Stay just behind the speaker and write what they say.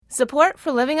Support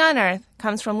for Living on Earth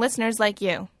comes from listeners like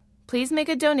you. Please make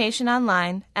a donation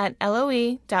online at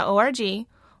loe.org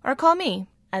or call me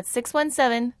at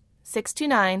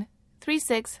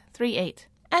 617-629-3638.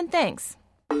 And thanks.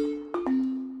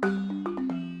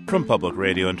 From Public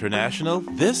Radio International,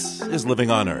 this is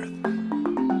Living on Earth.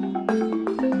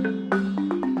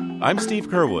 I'm Steve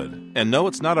Curwood, and no,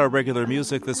 it's not our regular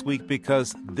music this week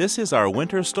because this is our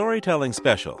winter storytelling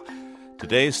special.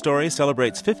 Today's story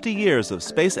celebrates 50 years of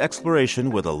space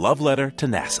exploration with a love letter to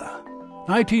NASA.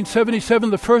 1977,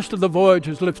 the first of the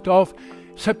voyages lift off.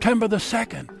 September the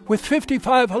 2nd, with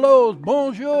 55 hellos.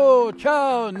 Bonjour,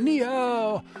 ciao, ni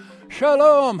hao,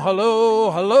 shalom,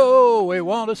 hello, hello. We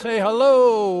want to say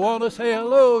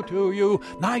hello to you.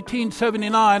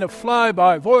 1979, a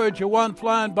flyby, Voyager 1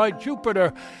 flying by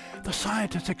Jupiter. The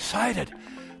scientists excited.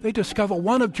 They discover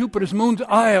one of Jupiter's moons,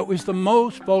 Io, is the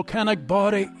most volcanic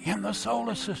body in the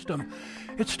solar system.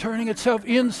 It's turning itself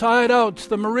inside out. It's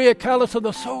the Maria Callas of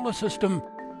the solar system.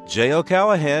 Jay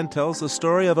O'Callahan tells the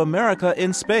story of America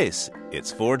in space.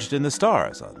 It's forged in the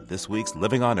stars on this week's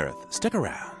Living on Earth. Stick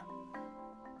around.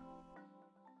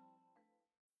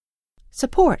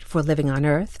 Support for Living on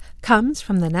Earth comes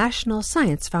from the National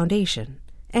Science Foundation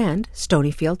and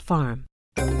Stonyfield Farm.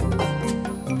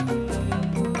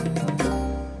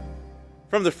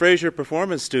 From the Fraser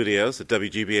Performance Studios at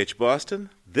WGBH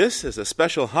Boston, this is a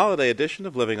special holiday edition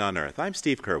of Living on Earth. I'm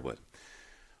Steve Curwood.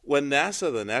 When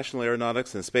NASA, the National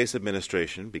Aeronautics and Space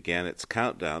Administration, began its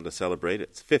countdown to celebrate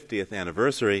its 50th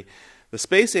anniversary, the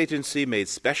space agency made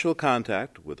special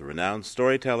contact with renowned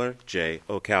storyteller Jay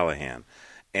O'Callahan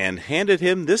and handed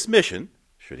him this mission,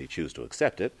 should he choose to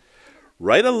accept it: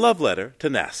 write a love letter to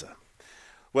NASA.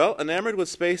 Well, enamored with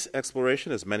space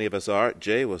exploration, as many of us are,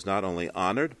 Jay was not only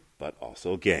honored, but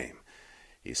also game.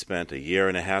 He spent a year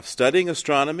and a half studying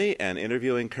astronomy and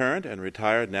interviewing current and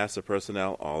retired NASA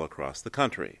personnel all across the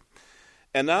country.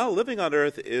 And now Living on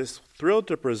Earth is thrilled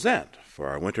to present, for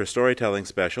our winter storytelling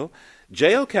special,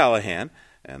 Jay O'Callahan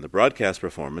and the broadcast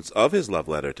performance of his love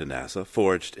letter to NASA,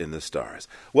 Forged in the Stars.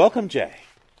 Welcome, Jay.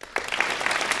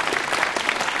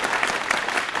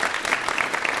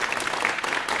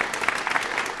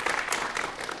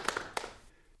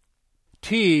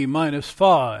 T minus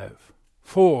 5,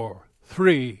 4,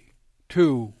 3,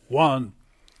 2, 1.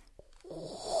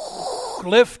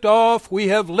 Lift off. We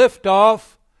have lift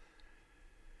off.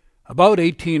 About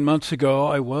 18 months ago,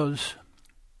 I was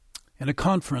in a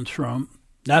conference room,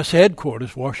 NASA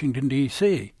headquarters, Washington,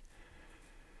 D.C.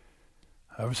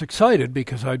 I was excited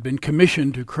because I'd been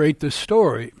commissioned to create this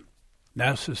story,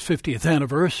 NASA's 50th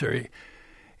anniversary,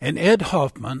 and Ed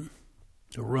Hoffman,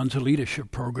 who runs a leadership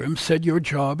program, said your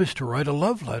job is to write a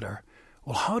love letter.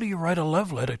 Well, how do you write a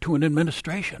love letter to an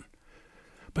administration?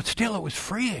 But still, it was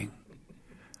freeing.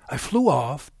 I flew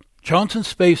off, Johnson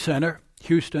Space Center,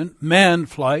 Houston, manned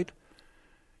flight,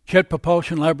 Jet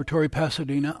Propulsion Laboratory,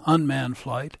 Pasadena, unmanned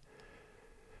flight.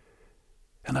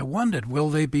 And I wondered, will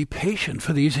they be patient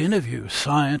for these interviews?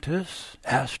 Scientists,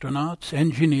 astronauts,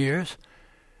 engineers.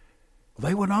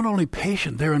 They were not only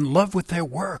patient, they're in love with their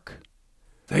work.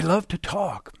 They love to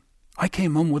talk. I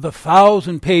came home with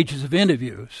 1,000 pages of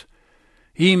interviews,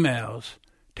 emails,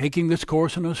 taking this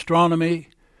course in astronomy,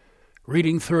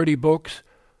 reading 30 books.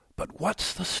 But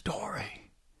what's the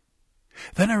story?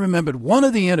 Then I remembered one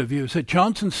of the interviews at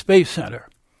Johnson Space Center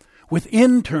with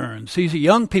interns. These are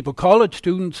young people, college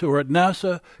students who are at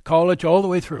NASA, college all the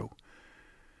way through.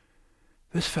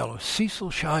 This fellow,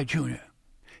 Cecil Shy Jr.,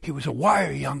 he was a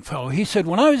wiry young fellow. He said,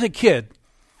 when I was a kid,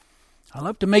 I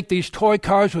loved to make these toy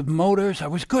cars with motors. I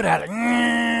was good at it.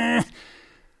 When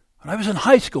I was in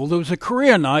high school, there was a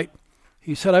career night.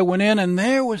 He said, I went in and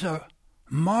there was a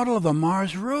model of a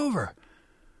Mars rover.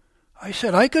 I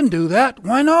said, I can do that.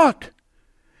 Why not?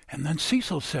 And then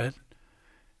Cecil said,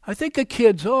 I think of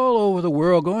kids all over the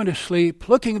world going to sleep,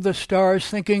 looking at the stars,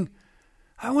 thinking,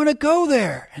 I want to go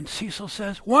there. And Cecil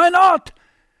says, why not?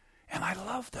 And I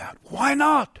love that. Why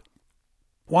not?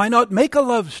 Why not make a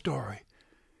love story?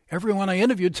 Everyone I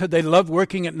interviewed said they loved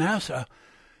working at NASA.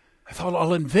 I thought,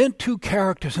 I'll invent two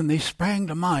characters, and they sprang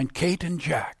to mind, Kate and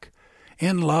Jack,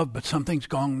 in love, but something's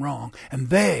gone wrong. And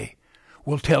they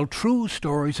will tell true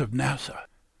stories of NASA.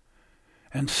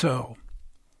 And so,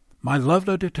 my love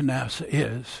letter to NASA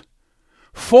is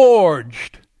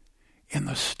Forged in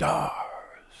the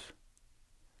Stars.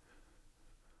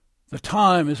 The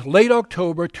time is late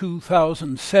October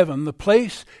 2007. The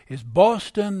place is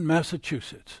Boston,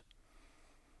 Massachusetts.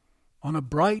 On a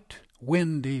bright,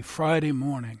 windy Friday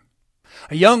morning,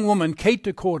 a young woman, Kate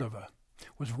de Cordova,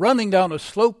 was running down a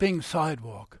sloping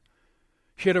sidewalk.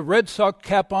 She had a Red Sox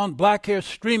cap on, black hair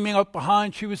streaming up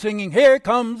behind. She was singing, "Here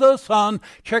Comes the Sun."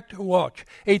 Checked her watch,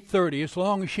 8:30. As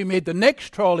long as she made the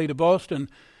next trolley to Boston,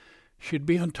 she'd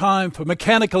be on time for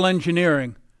mechanical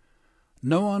engineering.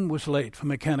 No one was late for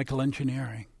mechanical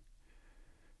engineering.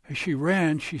 As she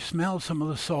ran, she smelled some of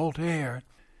the salt air.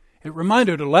 It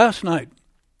reminded her last night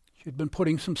she'd been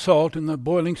putting some salt in the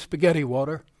boiling spaghetti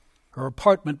water. Her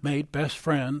apartment mate, best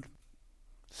friend,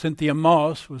 Cynthia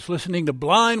Moss, was listening to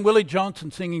Blind Willie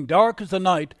Johnson singing "Dark as the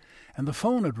Night," and the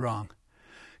phone had rung.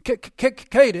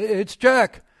 "Kate, it's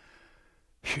Jack."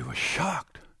 She was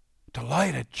shocked,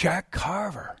 delighted. Jack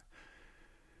Carver.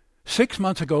 6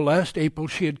 months ago, last April,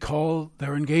 she had called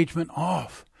their engagement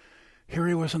off. Here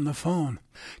he was on the phone.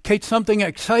 "Kate, something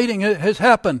exciting has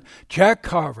happened. Jack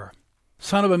Carver,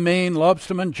 son of a Maine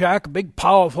lobsterman. Jack, a big,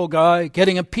 powerful guy,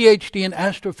 getting a PhD in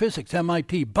astrophysics,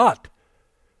 MIT. But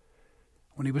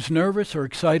when he was nervous or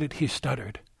excited, he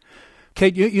stuttered.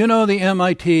 Kate, you know the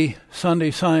MIT Sunday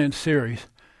Science series.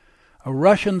 A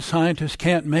Russian scientist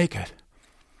can't make it.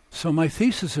 So my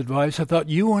thesis advice, I thought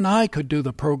you and I could do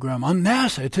the program on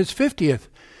NASA. It's his 50th.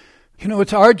 You know,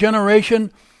 it's our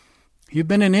generation. You've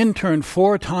been an intern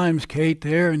 4 times, Kate,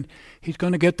 there, and he's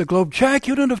going to get the Globe. Jack,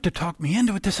 you don't have to talk me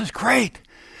into it. This is great.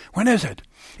 When is it?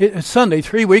 It's Sunday,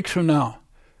 3 weeks from now.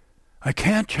 I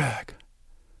can't, Jack.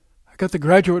 I got the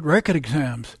graduate record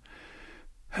exams.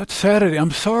 That's Saturday.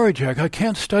 I'm sorry, Jack. I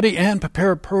can't study and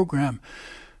prepare a program.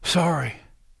 Sorry.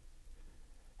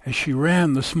 As she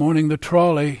ran this morning, the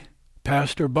trolley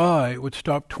passed her by. It would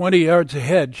stop 20 yards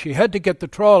ahead. She had to get the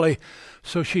trolley,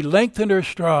 so she lengthened her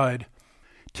stride.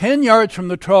 10 yards from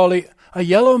the trolley, a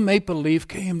yellow maple leaf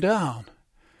came down.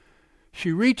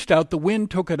 She reached out, the wind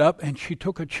took it up, and she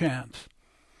took a chance.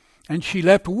 And she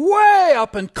leapt way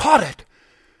up and caught it.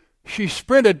 She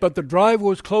sprinted, but the driver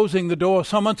was closing the door.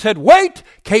 Someone said, "Wait!"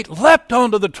 Kate leapt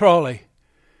onto the trolley.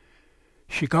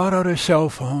 She got out her cell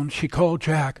phone. She called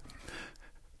Jack.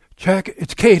 "Jack,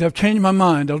 it's Kate. I've changed my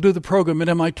mind. I'll do the program at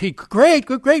MIT. Great.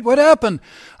 What happened?"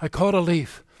 "I caught a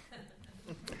leaf."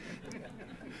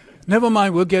 "Never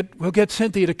mind. We'll get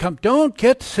Cynthia to come." "Don't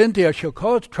get Cynthia. She'll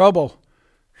cause trouble.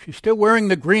 She's still wearing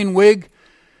the green wig.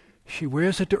 She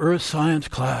wears it to earth science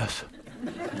class."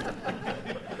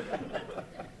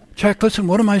 "Jack, listen,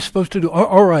 what am I supposed to do?"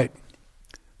 All right.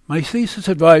 My thesis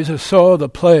advisor saw the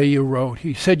play you wrote.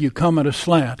 He said you come at a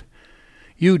slant.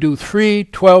 You do 3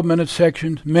 12-minute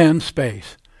sections, manned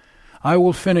space. I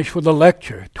will finish with a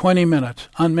lecture, 20 minutes,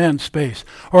 unmanned space.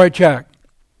 All right, Jack.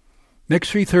 Next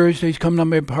 3 Thursdays, come to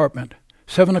my apartment.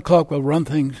 7 o'clock, we'll run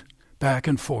things back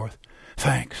and forth.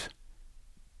 Thanks.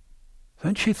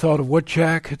 Then she thought of what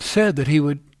Jack had said, that he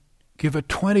would give a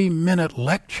 20-minute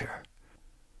lecture.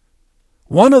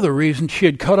 One of the reasons she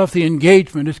had cut off the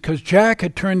engagement is because Jack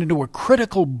had turned into a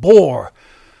critical bore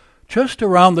just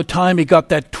around the time he got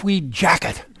that tweed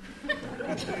jacket.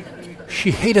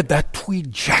 She hated that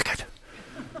tweed jacket.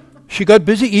 She got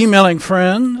busy emailing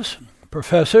friends,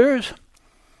 professors,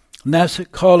 NASA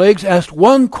colleagues, asked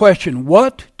one question: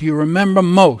 what do you remember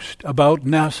most about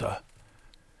NASA?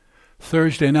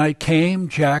 Thursday night came,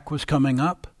 Jack was coming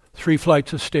up, 3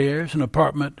 flights of stairs, an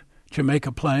apartment,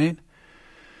 Jamaica plane.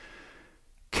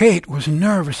 Kate was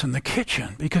nervous in the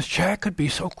kitchen because Jack could be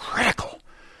so critical.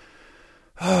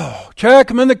 "Oh, Jack,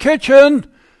 I'm in the kitchen."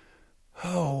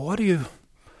 "Oh,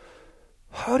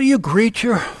 how do you greet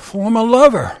your former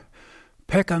lover?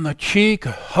 Peck on the cheek,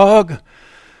 a hug."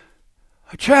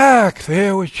 "Jack,"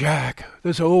 there was Jack,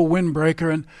 this old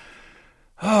windbreaker, and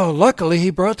luckily he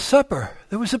brought supper.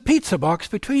 There was a pizza box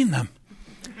between them.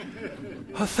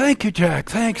 "Oh, thank you, Jack.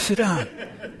 Thanks, sit down."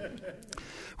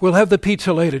 "We'll have the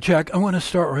pizza later, Jack. I want to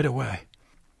start right away."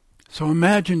 So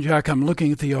imagine, Jack, I'm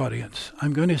looking at the audience.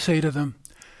 I'm going to say to them,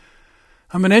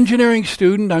 I'm an engineering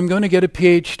student. I'm going to get a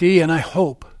PhD, and I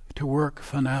hope to work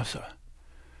for NASA.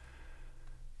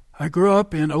 I grew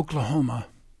up in Oklahoma.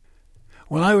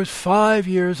 When I was 5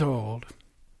 years old,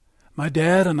 my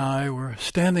dad and I were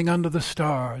standing under the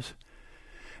stars.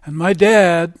 And my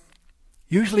dad,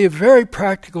 usually a very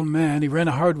practical man, he ran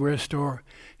a hardware store,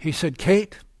 he said,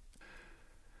 "Kate,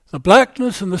 the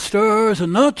blackness and the stars are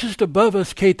not just above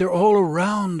us, Kate, they're all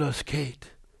around us,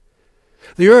 Kate.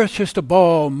 The earth's just a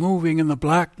ball moving in the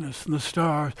blackness and the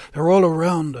stars. They're all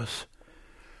around us."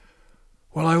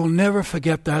 Well, I will never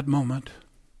forget that moment.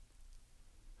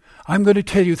 I'm going to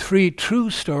tell you 3 true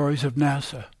stories of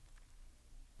NASA.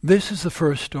 This is the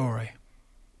first story.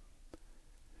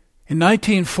 In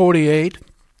 1948,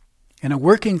 in a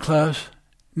working-class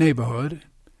neighborhood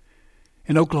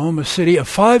in Oklahoma City, a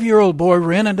 5-year-old boy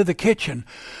ran into the kitchen.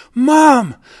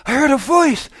 "Mom, I heard a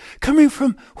voice coming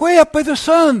from way up by the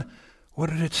sun." What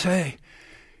did it say?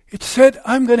 It said,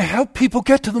 I'm going to help people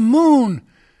get to the moon.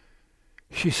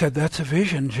 She said, that's a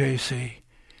vision, J.C.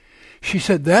 She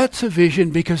said, that's a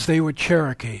vision because they were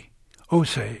Cherokee,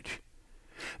 Osage.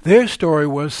 Their story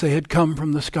was they had come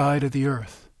from the sky to the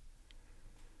earth.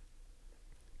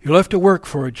 You'll have to work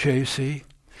for it, J.C.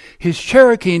 His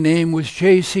Cherokee name was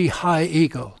J.C. High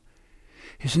Eagle.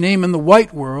 His name in the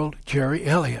white world, Jerry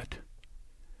Elliott.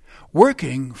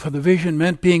 Working for the vision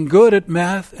meant being good at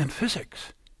math and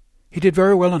physics. He did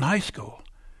very well in high school.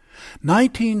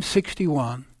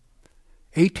 1961,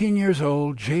 18 years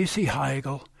old, J.C. High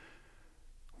Eagle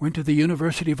went to the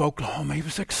University of Oklahoma. He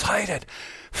was excited.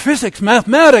 Physics,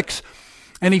 mathematics.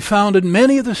 And he found that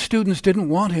many of the students didn't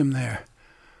want him there.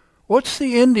 What's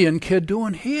the Indian kid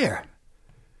doing here?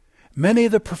 Many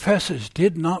of the professors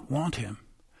did not want him.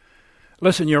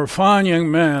 Listen, you're a fine young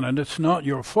man, and it's not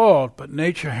your fault, but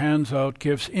nature hands out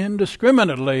gifts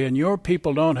indiscriminately, and your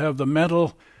people don't have the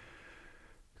mental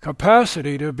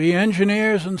capacity to be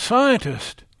engineers and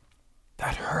scientists.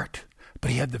 That hurt,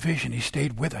 but he had the vision. He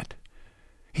stayed with it.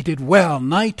 He did well.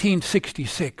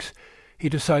 1966, he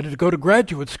decided to go to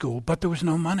graduate school, but there was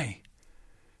no money.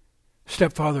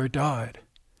 Stepfather died.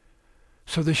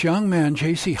 So this young man,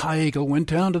 J.C. High Eagle, went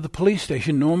down to the police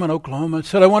station, Norman, Oklahoma, and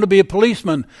said, I want to be a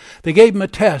policeman. They gave him a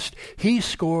test. He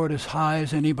scored as high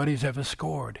as anybody's ever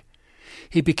scored.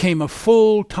 He became a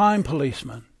full-time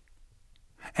policeman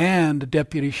and a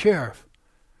deputy sheriff,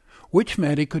 which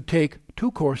meant he could take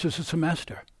 2 courses a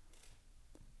semester.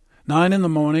 9 in the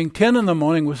morning, 10 in the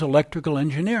morning was electrical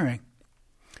engineering.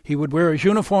 He would wear his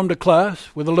uniform to class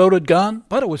with a loaded gun,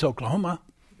 but it was Oklahoma.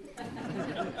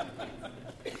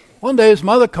 One day his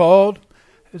mother called.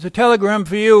 There's a telegram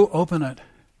for you. Open it.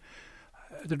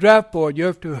 The draft board, you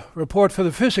have to report for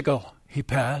the physical. He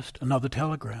passed. Another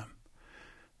telegram.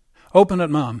 Open it,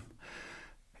 Mom.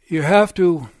 You have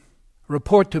to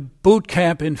report to boot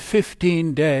camp in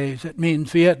 15 days. It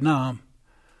means Vietnam.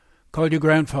 Call your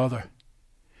grandfather.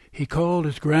 He called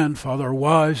his grandfather, a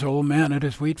wise old man at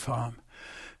his wheat farm.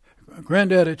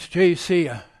 Granddad, it's J.C.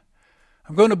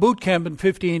 I'm going to boot camp in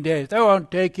 15 days. They won't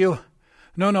take you.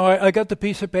 No, I got the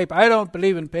piece of paper. I don't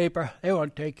believe in paper. They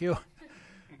won't take you.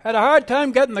 Had a hard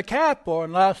time getting the calf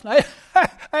born last night. I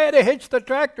had to hitch the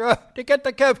tractor up to get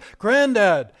the calf.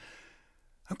 Granddad,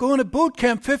 I'm going to boot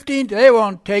camp 15 days. They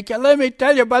won't take you. Let me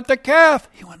tell you about the calf.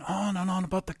 He went on and on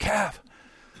about the calf.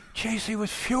 J.C.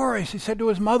 was furious. He said to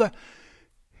his mother,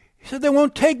 he said, they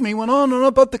won't take me. He went on and on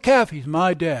about the calf. He's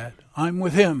my dad. I'm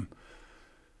with him.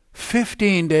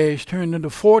 15 days turned into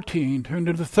 14, turned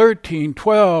into 13,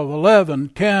 12, 11,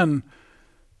 10.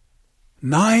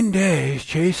 9 days,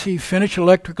 J.C. finished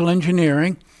electrical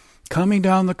engineering. Coming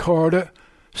down the corridor,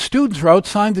 students were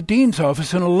outside the dean's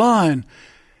office in a line.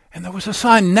 And there was a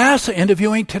sign, NASA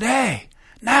interviewing today.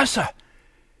 NASA.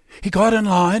 He got in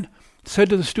line, said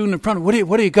to the student in front, what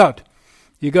do you got?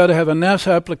 You got to have a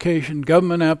NASA application,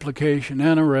 government application,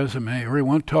 and a resume, or he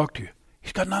won't talk to you.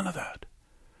 He's got none of that.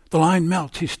 The line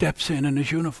melts. He steps in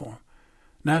his uniform.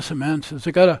 NASA man says,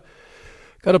 I got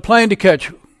a plane to catch.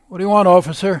 What do you want,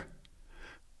 officer?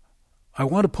 I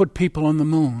want to put people on the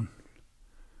moon.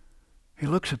 He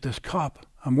looks at this cop.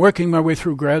 I'm working my way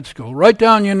through grad school. Write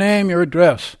down your name, your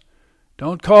address.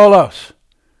 Don't call us.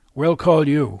 We'll call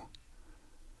you.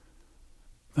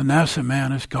 The NASA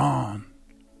man is gone.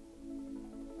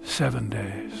 7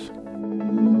 days.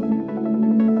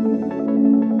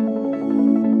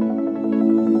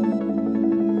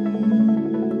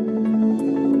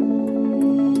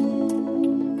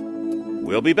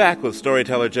 We'll be back with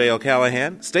storyteller Jay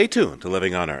O'Callahan. Stay tuned to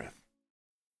Living on Earth.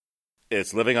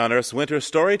 It's Living on Earth's winter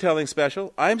storytelling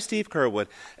special. I'm Steve Curwood,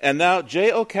 and now Jay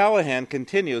O'Callahan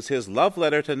continues his love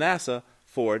letter to NASA,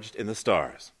 forged in the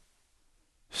stars.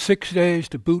 6 days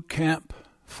to boot camp,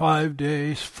 5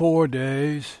 days, 4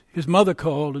 days. His mother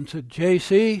called and said,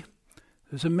 J.C.,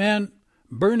 there's a man,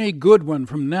 Bernie Goodwin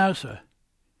from NASA.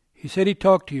 He said he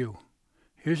talked to you.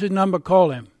 Here's his number,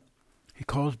 call him. He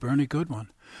calls Bernie Goodwin.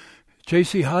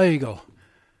 J.C. High Eagle.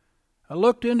 I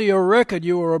looked into your record.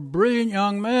 You were a brilliant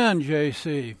young man,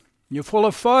 J.C. You're full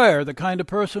of fire, the kind of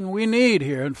person we need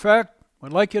here. In fact,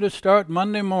 I'd like you to start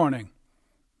Monday morning.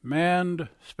 Manned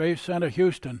Space Center,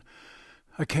 Houston.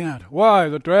 I can't. Why,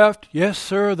 the draft? Yes,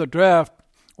 sir, the draft.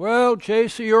 Well,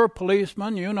 J.C., you're a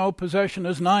policeman. You know possession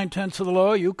is 9/10 of the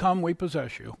law. You come, we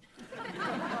possess you.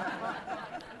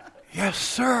 Yes,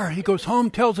 sir. He goes home,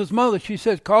 tells his mother. She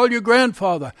says, call your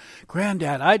grandfather.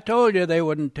 Granddad, I told you they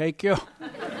wouldn't take you.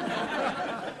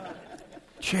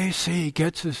 J.C.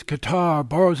 gets his guitar,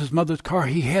 borrows his mother's car.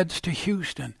 He heads to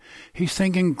Houston. He's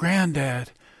thinking,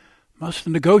 Granddad must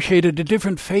have negotiated a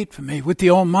different fate for me with the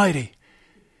Almighty.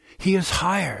 He is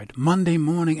hired Monday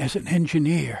morning as an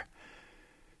engineer.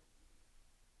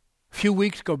 A few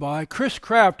weeks go by. Chris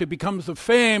Kraft, who becomes the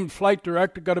famed flight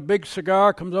director, got a big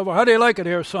cigar, comes over. How do you like it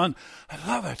here, son? I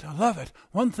love it.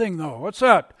 One thing, though. What's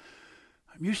that?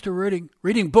 I'm used to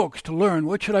reading books to learn.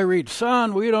 What should I read?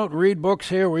 Son, we don't read books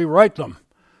here. We write them.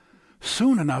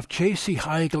 Soon enough, J.C.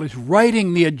 Heigl is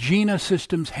writing the Agena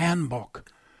Systems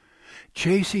Handbook.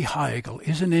 J.C. Heigl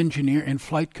is an engineer in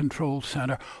Flight Control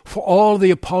Center for all the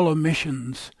Apollo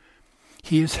missions.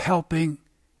 He is helping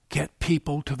get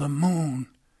people to the moon.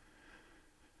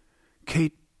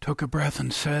 Kate took a breath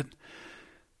and said,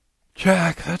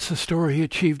 Jack, that's the story he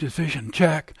achieved his vision.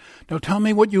 Jack, now tell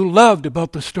me what you loved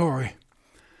about the story.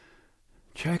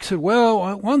 Jack said,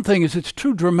 well, one thing is it's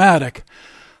too dramatic.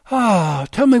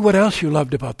 Tell me what else you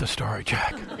loved about the story,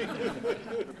 Jack.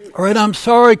 All right, I'm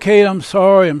sorry, Kate, I'm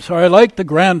sorry. I like the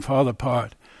grandfather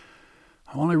part.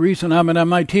 The only reason I'm at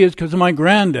MIT is because of my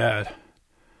granddad.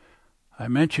 I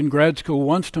mentioned grad school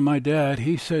once to my dad.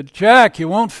 He said, Jack, you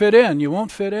won't fit in.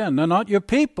 They're not your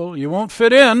people. You won't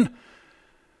fit in.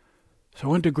 So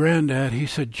I went to Granddad. He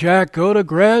said, Jack, go to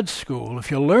grad school.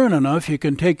 If you learn enough, you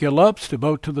can take your Lobster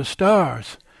boat to the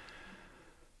stars.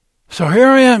 So here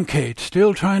I am, Kate,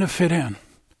 still trying to fit in.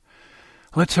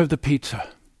 Let's have the pizza.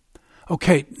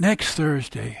 Okay, next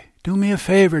Thursday. Do me a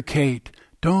favor, Kate.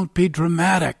 Don't be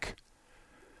dramatic.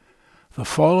 The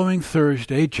following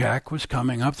Thursday, Jack was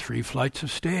coming up 3 flights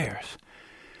of stairs.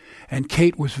 And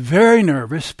Kate was very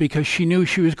nervous because she knew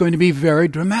she was going to be very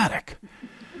dramatic.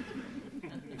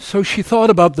 So she thought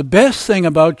about the best thing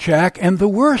about Jack and the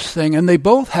worst thing, and they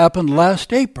both happened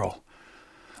last April.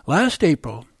 Last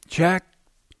April, Jack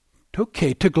took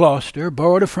Kate to Gloucester,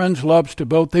 borrowed a friend's lobster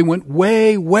boat. They went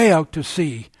way, way out to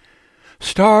sea.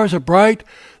 Stars are bright.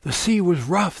 The sea was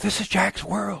rough. This is Jack's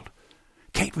world.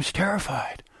 Kate was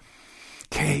terrified.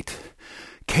 Kate,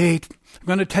 I'm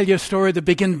going to tell you a story that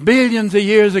began billions of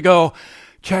years ago.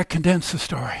 Jack condensed the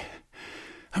story.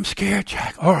 I'm scared,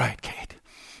 Jack. All right, Kate.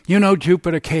 You know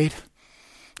Jupiter, Kate.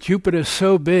 Jupiter's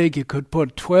so big you could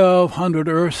put 1,200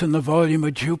 Earths in the volume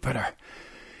of Jupiter.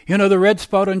 You know the red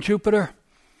spot on Jupiter?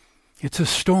 It's a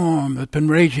storm that's been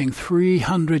raging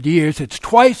 300 years. It's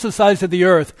twice the size of the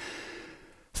Earth.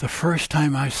 The first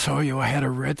time I saw you, I had a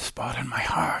red spot in my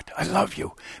heart. I love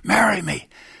you. Marry me.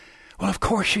 Well, of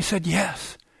course, she said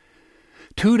yes.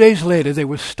 2 days later, they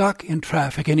were stuck in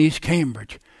traffic in East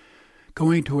Cambridge,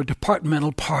 going to a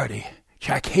departmental party.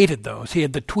 Jack hated those. He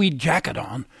had the tweed jacket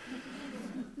on.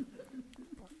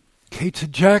 Kate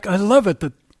said, Jack, I love it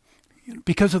that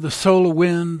because of the solar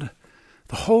wind,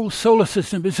 the whole solar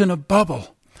system is in a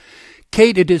bubble.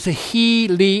 Kate, it is a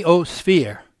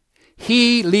heliosphere.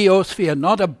 Heliosphere,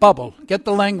 not a bubble. Get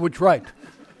the language right.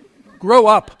 Grow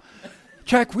up.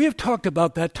 Jack, we have talked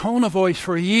about that tone of voice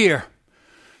for a year.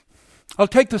 I'll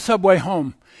take the subway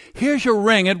home. Here's your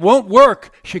ring. It won't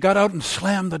work. She got out and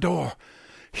slammed the door.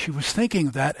 She was thinking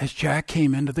of that as Jack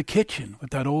came into the kitchen with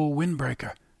that old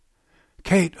windbreaker.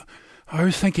 Kate, I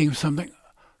was thinking of something.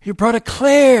 You brought a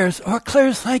Claire's. Oh,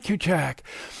 Claire's, thank you, Jack.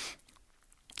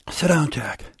 Sit down,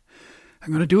 Jack. I'm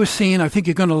going to do a scene. I think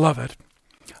you're going to love it.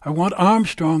 I want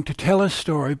Armstrong to tell his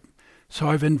story, so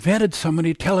I've invented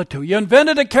somebody to tell it to. You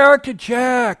invented a character,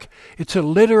 Jack. It's a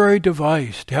literary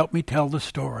device to help me tell the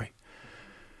story.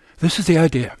 This is the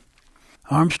idea.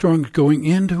 Armstrong's going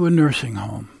into a nursing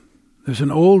home. There's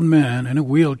an old man in a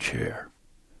wheelchair.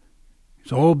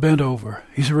 He's all bent over.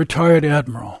 He's a retired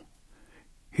admiral.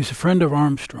 He's a friend of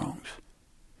Armstrong's.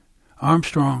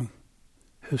 Armstrong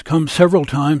has come several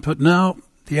times, but now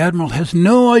the admiral has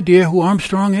no idea who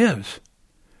Armstrong is.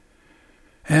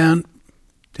 And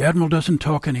the admiral doesn't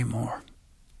talk anymore.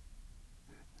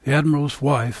 The admiral's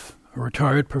wife, a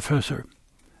retired professor,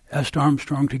 asked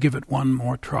Armstrong to give it one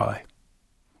more try.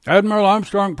 Admiral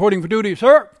Armstrong reporting for duty,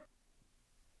 sir.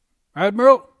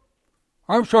 Admiral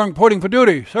Armstrong reporting for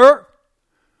duty, sir.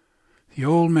 The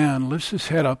old man lifts his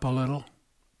head up a little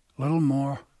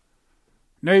more.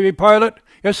 Navy pilot?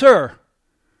 Yes, sir.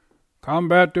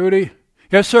 Combat duty?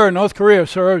 Yes, sir. North Korea,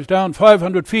 sir. I was down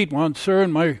 500 feet once, sir,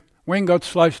 and my wing got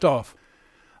sliced off.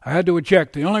 I had to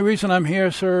eject. The only reason I'm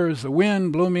here, sir, is the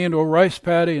wind blew me into a rice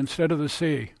paddy instead of the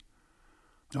sea.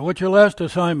 Now, what's your last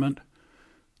assignment?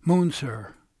 Moon,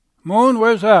 sir. Moon?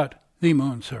 Where's that? The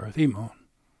moon, sir. The moon.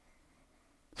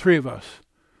 3 of us.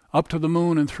 Up to the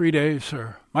moon in 3 days,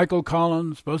 sir. Michael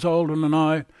Collins, Buzz Aldrin, and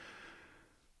I.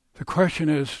 The question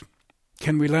is,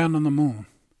 can we land on the moon?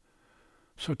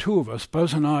 So 2 of us,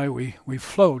 Buzz and I, we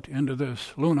float into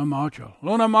this lunar module.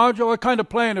 Lunar module? What kind of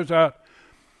plane is that?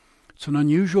 It's an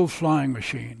unusual flying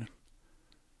machine.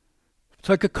 It's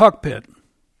like a cockpit.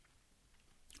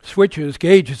 Switches,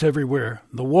 gauges everywhere.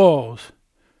 The walls,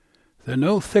 they're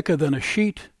no thicker than a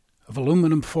sheet of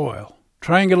aluminum foil.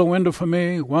 Triangular window for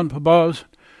me, one for Buzz.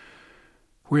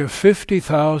 We're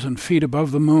 50,000 feet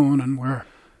above the moon, and we're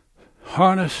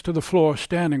harnessed to the floor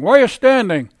standing. Why are you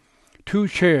standing? 2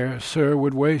 chairs, sir,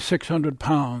 would weigh 600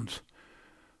 pounds.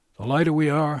 The lighter we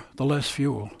are, the less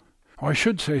fuel. Or I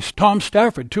should say, Tom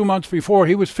Stafford, 2 months before,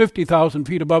 he was 50,000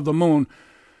 feet above the moon.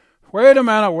 Wait a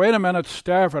minute,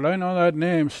 Stafford. I know that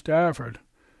name, Stafford.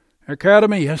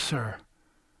 Academy? Yes, sir.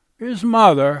 His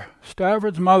mother,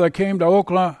 Stafford's mother, came to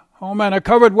Oklahoma in a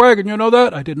covered wagon. You know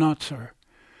that? I did not, sir.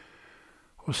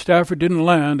 Well, Stafford didn't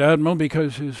land, Admiral,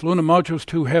 because his Luna Mocho's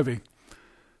too heavy.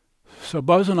 So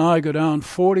Buzz and I go down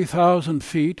 40,000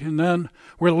 feet, and then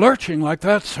we're lurching like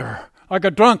that, sir. Like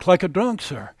a drunk,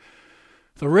 sir.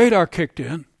 The radar kicked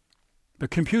in. The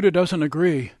computer doesn't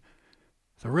agree.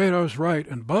 The radar's right,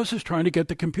 and Buzz is trying to get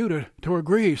the computer to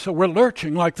agree. So we're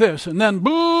lurching like this, and then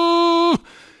boo!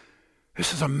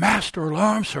 This is a master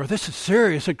alarm, sir. This is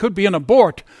serious. It could be an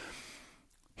abort.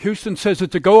 Houston says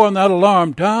it's a go on that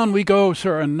alarm. Down we go,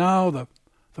 sir, and now the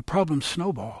problem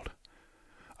snowballed.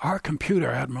 Our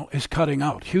computer, Admiral, is cutting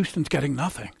out. Houston's getting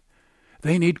nothing.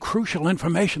 They need crucial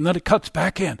information. Then it cuts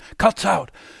back in, cuts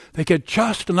out. They get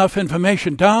just enough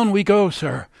information. Down we go,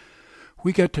 sir.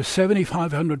 We get to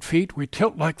 7,500 feet. We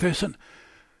tilt like this, and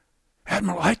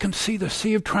Admiral, I can see the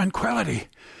Sea of Tranquility.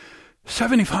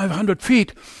 7,500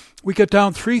 feet. We get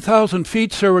down 3,000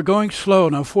 feet, sir. We're going slow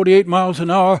now, 48 miles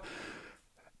an hour.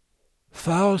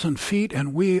 1,000 feet,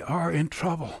 and we are in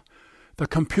trouble. The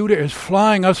computer is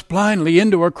flying us blindly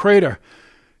into a crater.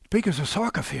 Big as a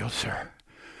soccer field, sir.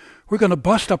 We're going to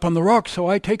bust up on the rocks, so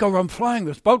I take over. I'm flying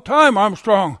this. About time,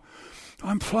 Armstrong.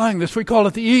 I'm flying this. We call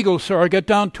it the Eagle, sir. I get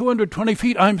down 220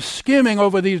 feet. I'm skimming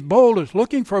over these boulders,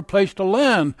 looking for a place to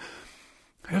land.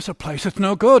 There's a place. It's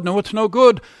no good. No, it's no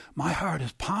good. My heart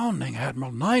is pounding,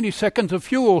 Admiral. 90 seconds of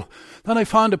fuel. Then I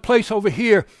found a place over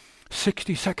here.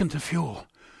 60 seconds of fuel.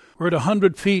 We're at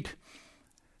 100 feet,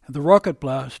 and the rocket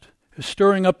blast is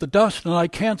stirring up the dust, and I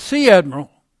can't see,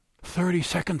 Admiral. 30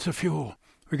 seconds of fuel.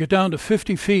 We get down to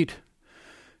 50 feet,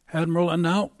 Admiral, and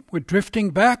now we're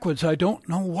drifting backwards. I don't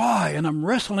know why, and I'm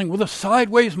wrestling with a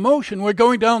sideways motion. We're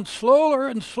going down slower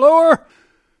and slower.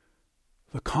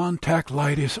 The contact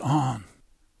light is on.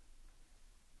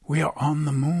 We are on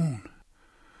the moon.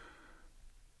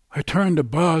 I turn to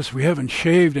Buzz. We haven't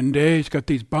shaved in days, got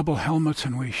these bubble helmets,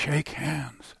 and we shake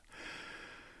hands.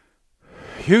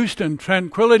 Houston,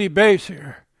 Tranquility Base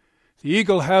here. The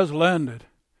Eagle has landed.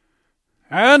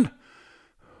 And?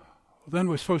 Well, then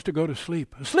we're supposed to go to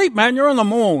sleep. Sleep, man, you're on the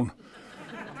moon.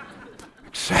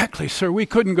 Exactly, sir. We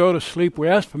couldn't go to sleep. We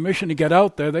asked permission to get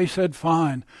out there. They said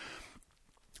fine.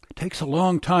 It takes a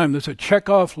long time. There's a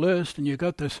check-off list, and you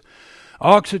got this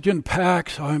oxygen pack.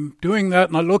 So I'm doing that,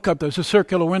 and I look up. There's a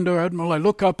circular window, Admiral. I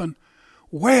look up, and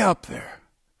way up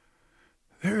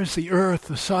there's the Earth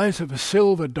the size of a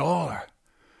silver dollar.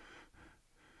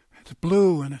 It's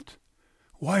blue, and it's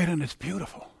white, and it's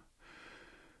beautiful.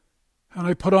 And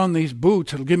I put on these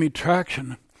boots. It'll give me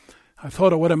traction. I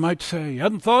thought of what I might say. You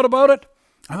hadn't thought about it?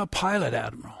 I'm a pilot,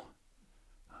 Admiral.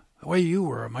 The way you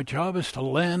were. My job is to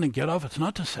land and get off. It's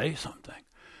not to say something.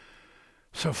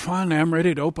 So finally, I'm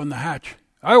ready to open the hatch.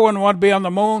 I wouldn't want to be on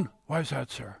the moon. Why is that,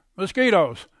 sir?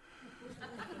 Mosquitoes.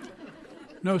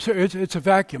 No, sir, it's a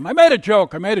vacuum. I made a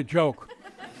joke.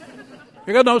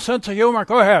 You got no sense of humor?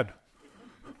 Go ahead.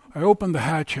 I open the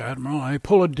hatch, Admiral. I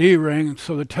pull a D-ring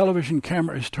so the television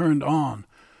camera is turned on.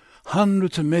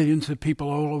 Hundreds of millions of people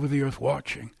all over the Earth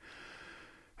watching.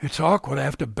 It's awkward. I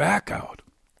have to back out.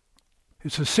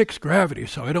 It's a 6 gravity,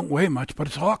 so I don't weigh much, but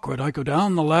it's awkward. I go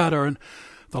down the ladder, and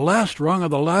the last rung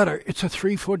of the ladder, it's a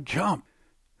 3-foot jump.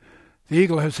 The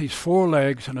Eagle has these 4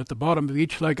 legs, and at the bottom of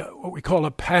each leg, what we call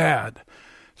a pad.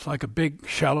 It's like a big,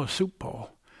 shallow soup bowl.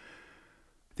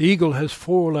 The Eagle has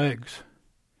 4 legs.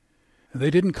 They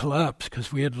didn't collapse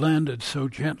because we had landed so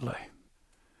gently.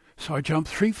 So I jump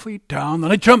 3 feet down,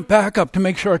 then I jump back up to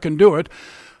make sure I can do it.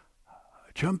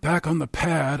 I jump back on the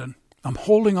pad, and I'm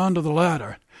holding onto the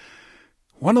ladder.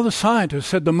 One of the scientists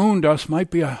said the moon dust might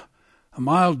be a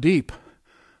mile deep.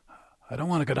 I don't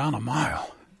want to go down a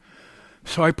mile.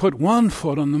 So I put 1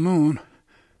 foot on the moon.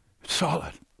 It's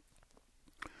solid.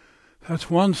 That's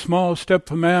 1 small step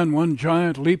for man, 1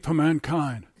 giant leap for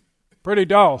mankind. Pretty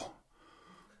dull.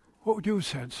 What would you have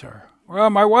said, sir?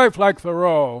 Well, my wife liked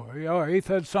Thoreau. He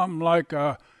said something like,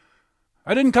 I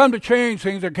didn't come to change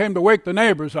things, I came to wake the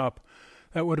neighbors up.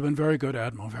 That would have been very good,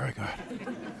 Admiral, very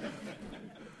good.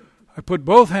 I put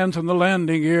both hands on the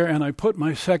landing gear, and I put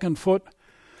my 2nd foot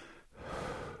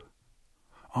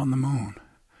on the moon.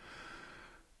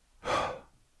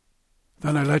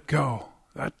 Then I let go.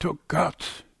 That took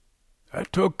guts.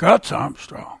 That took guts,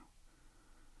 Armstrong.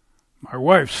 My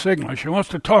wife's signaling. She wants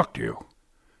to talk to you.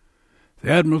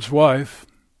 The Admiral's wife,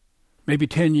 maybe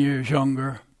 10 years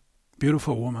younger,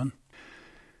 beautiful woman.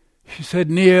 She said,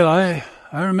 Neil, I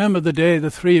remember the day the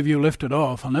three of you lifted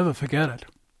off. I'll never forget it.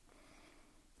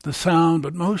 The sound,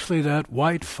 but mostly that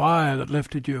white fire that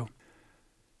lifted you.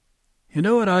 You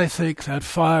know what I think that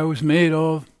fire was made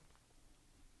of?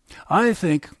 I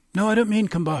don't mean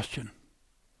combustion.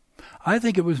 I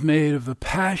think it was made of the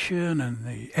passion and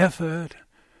the effort,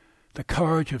 the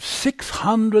courage of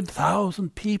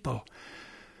 600,000 people.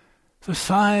 The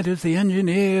scientists, the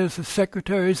engineers, the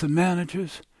secretaries, the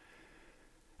managers.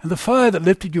 And the fire that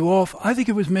lifted you off, I think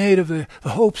it was made of the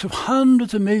hopes of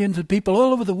hundreds of millions of people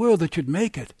all over the world that you'd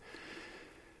make it.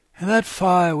 And that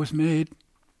fire was made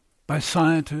by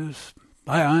scientists,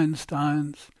 by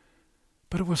Einsteins,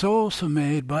 but it was also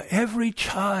made by every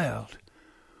child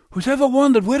who's ever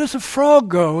wondered, where does a frog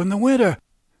go in the winter?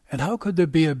 And how could there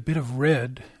be a bit of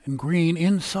red and green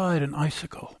inside an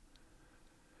icicle?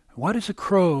 Why does a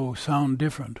crow sound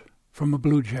different from a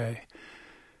blue jay?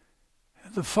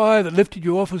 The fire that lifted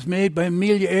you off was made by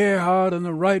Amelia Earhart and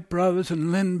the Wright brothers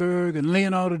and Lindbergh and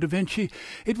Leonardo da Vinci.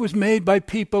 It was made by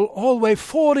people all the way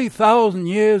 40,000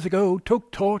 years ago who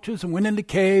took torches and went into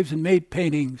caves and made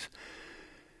paintings.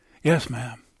 Yes,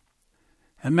 ma'am.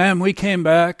 And, ma'am, we came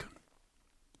back.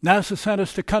 NASA sent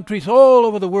us to countries all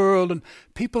over the world, and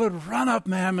people would run up,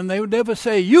 ma'am, and they would never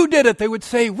say, you did it. They would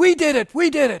say, we did it, we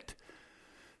did it.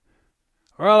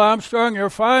 Well, Armstrong, you're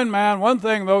fine, man. One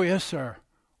thing, though, yes, sir.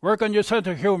 Work on your sense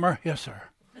of humor. Yes, sir.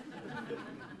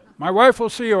 My wife will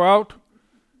see you out.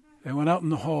 They went out in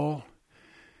the hall.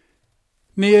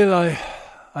 Neil,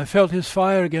 I felt his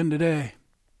fire again today.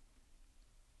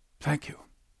 Thank you.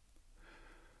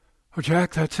 Oh,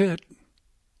 Jack, that's it.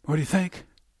 What do you think?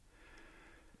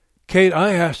 Kate,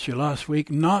 I asked you last week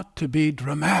not to be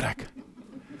dramatic.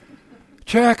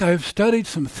 Jack, I've studied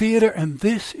some theater, and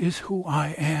this is who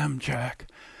I am, Jack.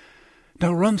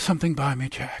 Now run something by me,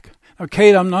 Jack. Now,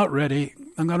 Kate, I'm not ready.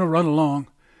 I'm going to run along.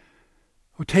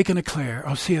 We're taking a Claire.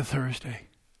 I'll see you Thursday.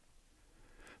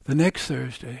 The next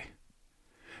Thursday,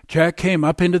 Jack came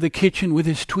up into the kitchen with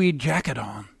his tweed jacket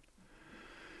on.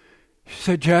 She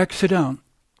said, Jack, sit down.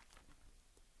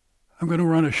 I'm going to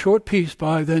run a short piece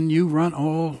by, then you run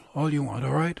all you want,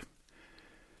 all right?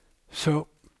 So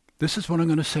this is what I'm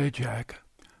going to say, Jack.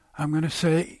 I'm going to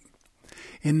say,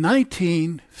 in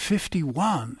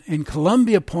 1951, in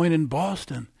Columbia Point in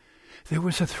Boston, there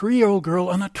was a 3-year-old girl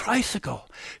on a tricycle.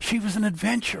 She was an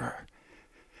adventurer.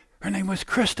 Her name was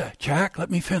Krista. Jack,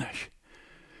 let me finish.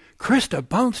 Krista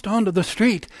bounced onto the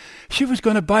street. She was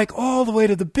going to bike all the way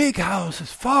to the big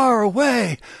houses far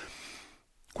away.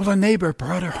 Well, a neighbor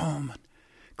brought her home.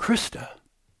 Krista,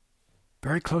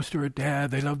 very close to her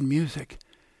dad, they loved music.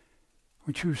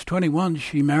 When she was 21,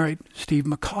 she married Steve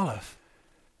McAuliffe.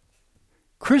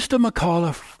 Krista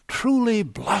McAuliffe truly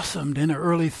blossomed in her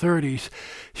early 30s.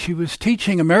 She was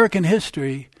teaching American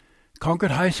history,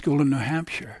 Concord High School in New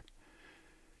Hampshire.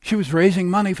 She was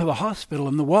raising money for the hospital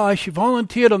and the Y. She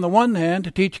volunteered on the one hand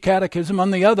to teach catechism,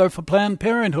 on the other for Planned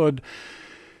Parenthood.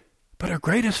 But her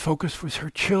greatest focus was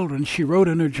her children. She wrote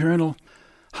in her journal,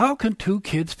 how can two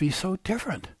kids be so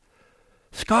different?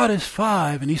 Scott is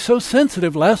 5, and he's so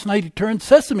sensitive. Last night he turned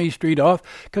Sesame Street off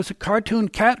because a cartoon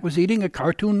cat was eating a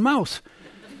cartoon mouse.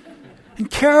 And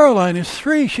Caroline is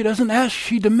 3. She doesn't ask,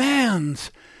 she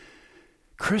demands.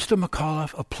 Krista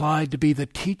McAuliffe applied to be the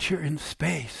teacher in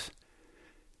space.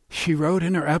 She wrote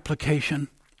in her application,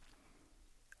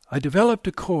 I developed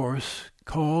a course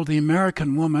called The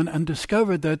American Woman and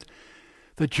discovered that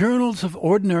the journals of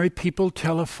ordinary people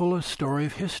tell a fuller story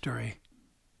of history.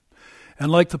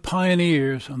 And like the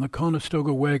pioneers on the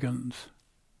Conestoga wagons,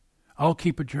 I'll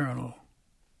keep a journal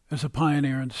as a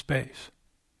pioneer in space.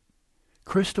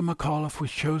 Krista McAuliffe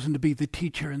was chosen to be the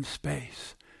teacher in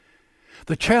space.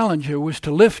 The Challenger was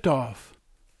to lift off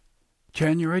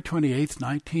January 28th,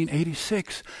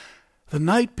 1986. The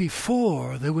night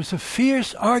before, there was a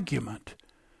fierce argument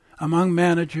among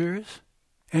managers,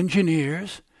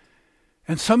 engineers,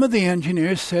 and some of the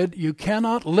engineers said, you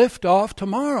cannot lift off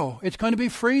tomorrow. It's going to be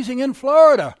freezing in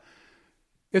Florida.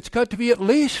 It's got to be at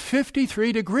least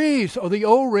 53 degrees, or the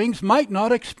O-rings might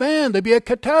not expand. There'd be a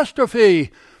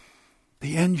catastrophe.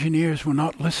 The engineers were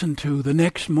not listened to. The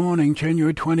next morning,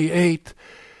 January 28th,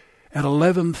 at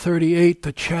 11:38,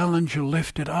 the Challenger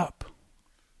lifted up.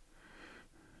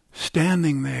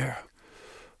 Standing there,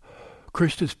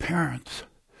 Krista's parents,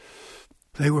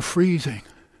 they were freezing.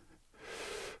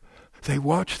 They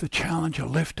watched the Challenger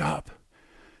lift up.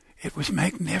 It was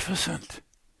magnificent.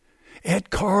 Ed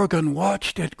Corrigan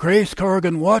watched it, Grace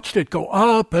Corrigan watched it go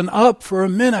up and up for a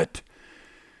minute.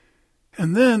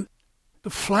 And then the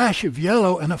flash of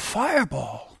yellow and a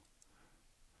fireball.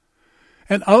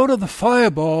 And out of the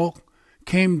fireball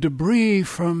came debris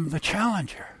from the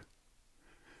Challenger.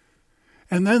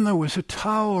 And then there was a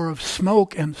tower of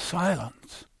smoke and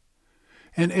silence.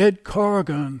 And Ed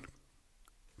Corrigan,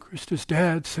 Krista's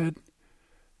dad, said,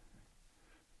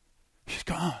 "She's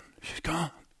gone, she's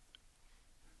gone."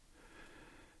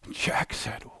 And Jack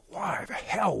said, "Why the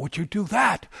hell would you do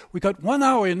that? We got 1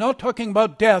 hour, you're not talking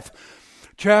about death."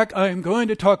 "Jack, I am going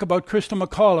to talk about Krista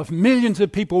McAuliffe. Millions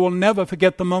of people will never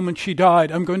forget the moment she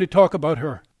died. I'm going to talk about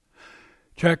her."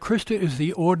 Jack, Krista is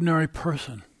the ordinary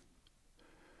person.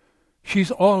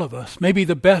 She's all of us, maybe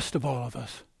the best of all of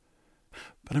us.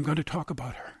 But I'm going to talk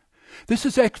about her. This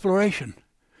is exploration.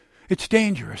 It's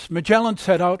dangerous. Magellan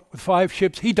set out with 5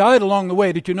 ships. He died along the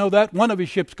way. Did you know that? One of his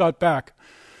ships got back.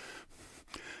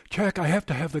 Jack, I have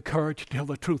to have the courage to tell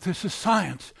the truth. This is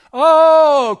science.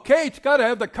 Oh, Kate's got to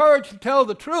have the courage to tell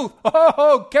the truth.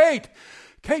 Oh, Kate.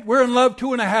 Kate, we're in love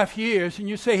 2.5 years, and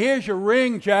you say, "Here's your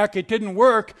ring, Jack. It didn't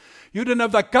work." You didn't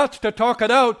have the guts to talk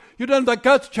it out. You didn't have the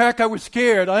guts, Jack. I was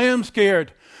scared. I am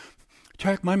scared.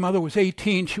 Jack, my mother was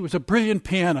 18. She was a brilliant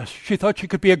pianist. She thought she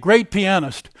could be a great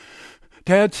pianist.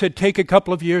 Dad said, "Take a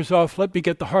couple of years off. Let me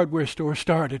get the hardware store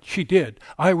started." She did.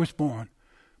 I was born.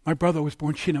 My brother was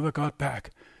born. She never got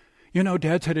back. You know,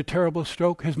 Dad's had a terrible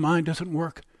stroke. His mind doesn't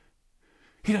work.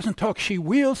 He doesn't talk. She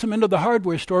wheels him into the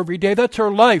hardware store every day. That's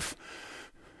her life.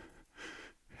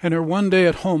 And her one day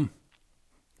at home,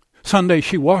 Sunday,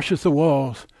 she washes the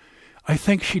walls. I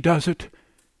think she does it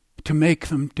to make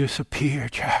them disappear,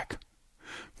 Jack.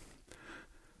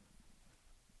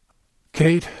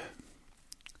 Kate,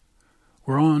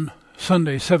 we're on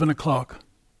Sunday, 7 o'clock.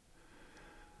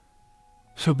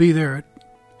 So be there at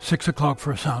 6 o'clock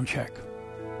for a sound check.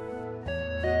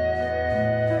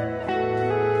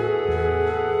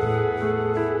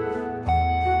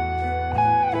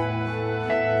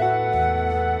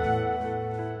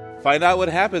 Find out what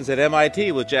happens at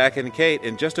MIT with Jack and Kate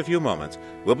in just a few moments.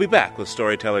 We'll be back with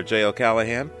storyteller Jay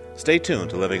O'Callahan. Stay tuned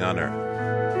to Living on Earth.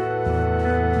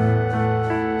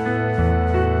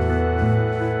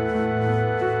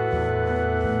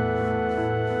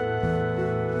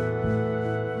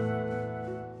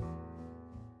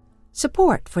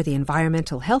 Support for the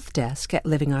Environmental Health Desk at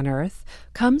Living on Earth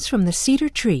comes from the Cedar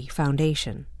Tree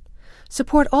Foundation.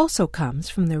 Support also comes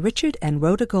from the Richard and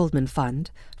Rhoda Goldman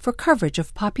Fund for coverage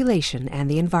of population and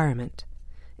the environment,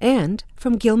 and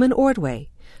from Gilman Ordway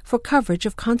for coverage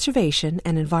of conservation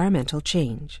and environmental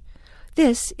change.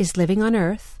 This is Living on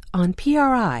Earth on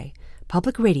PRI,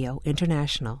 Public Radio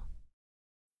International.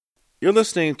 You're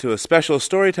listening to a special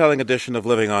storytelling edition of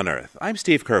Living on Earth. I'm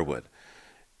Steve Kerwood.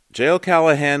 Jay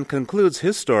O'Callahan concludes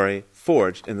his story,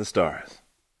 Forged in the Stars.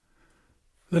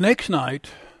 The next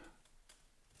night,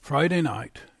 Friday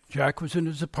night, Jack was in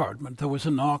his apartment. There was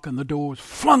a knock and the door was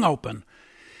flung open.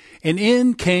 And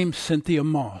in came Cynthia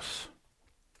Moss,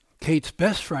 Kate's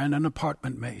best friend and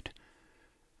apartment mate.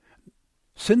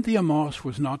 Cynthia Moss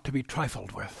was not to be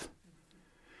trifled with.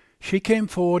 She came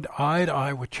forward eye to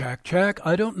eye with Jack. "Jack,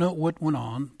 I don't know what went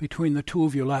on between the two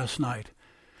of you last night,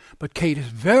 but Kate is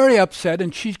very upset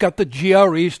and she's got the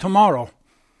GREs tomorrow."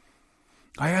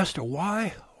 I asked her,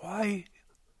 why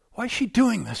is she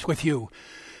doing this with you?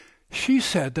 She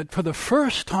said that for the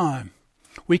first time,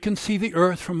 we can see the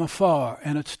Earth from afar,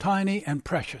 and it's tiny and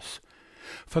precious.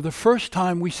 For the first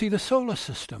time, we see the solar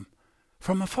system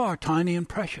from afar, tiny and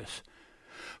precious.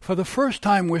 For the first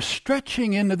time, we're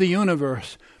stretching into the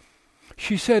universe.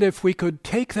 She said if we could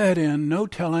take that in, no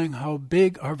telling how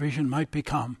big our vision might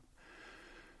become.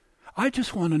 I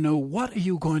just want to know, what are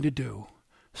you going to do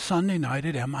Sunday night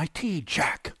at MIT,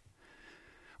 Jack?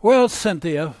 Well,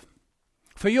 Cynthia,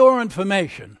 for your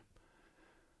information,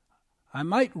 I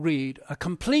might read a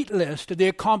complete list of the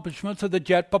accomplishments of the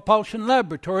Jet Propulsion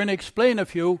Laboratory and explain a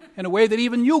few in a way that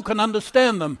even you can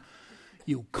understand them.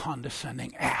 You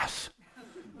condescending ass.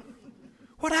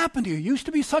 What happened to you? You used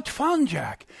to be such fun,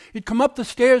 Jack. You'd come up the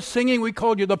stairs singing. We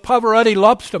called you the Pavarotti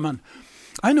Lobsterman.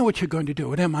 I know what you're going to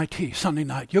do at MIT Sunday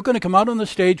night. You're going to come out on the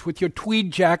stage with your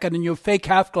tweed jacket and your fake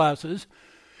half glasses.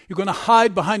 You're going to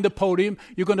hide behind the podium.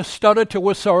 You're going to stutter till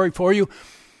we're sorry for you.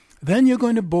 Then you're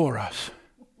going to bore us.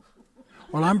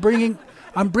 Well, I'm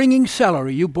bringing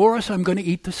celery. You bore us, I'm going to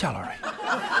eat the celery.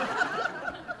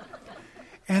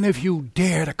 And if you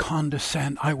dare to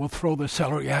condescend, I will throw the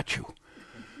celery at you.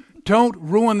 Don't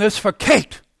ruin this for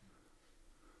Kate.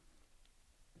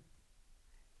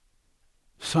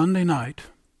 Sunday night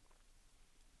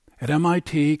at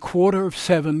MIT,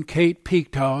 6:45, Kate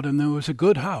peeked out, and there was a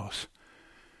good house.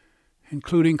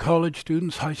 including college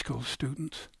students, high school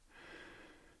students.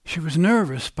 She was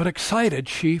nervous but excited.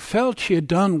 She felt she had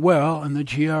done well in the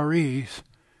GREs.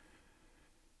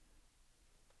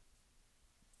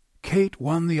 Kate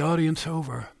won the audience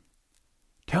over,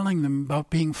 telling them about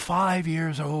being 5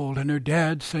 years old and her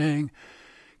dad saying,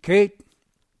 "Kate,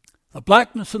 the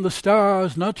blackness and the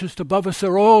stars, not just above us,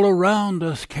 they're all around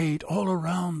us, Kate, all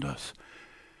around us."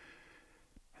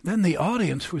 Then the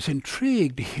audience was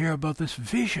intrigued to hear about this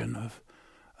vision of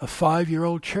a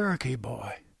 5-year-old Cherokee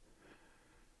boy.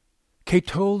 Kate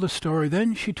told the story.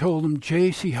 Then she told them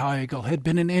J.C. Heigl had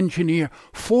been an engineer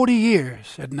 40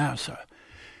 years at NASA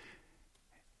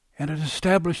and had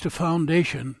established a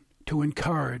foundation to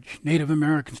encourage Native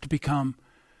Americans to become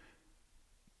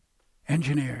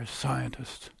engineers,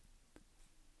 scientists.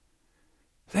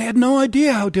 They had no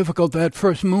idea how difficult that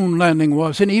first moon landing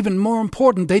was, and even more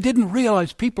important, they didn't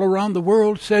realize people around the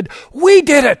world said, "We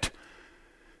did it!"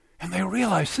 And they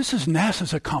realized this is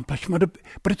NASA's accomplishment,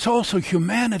 but it's also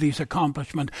humanity's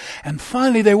accomplishment. And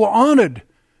finally they were honored.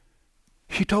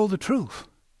 She told the truth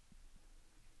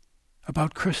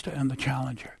about Krista and the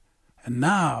Challenger. And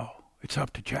now it's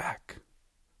up to Jack.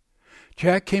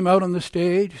 Jack came out on the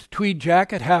stage, tweed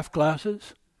jacket, half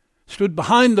glasses, stood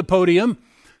behind the podium.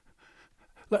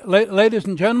 Ladies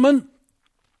and gentlemen,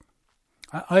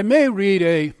 I may read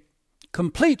a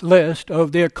complete list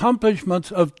of the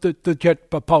accomplishments of the Jet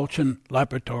Propulsion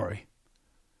Laboratory.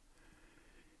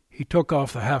 He took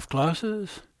off the half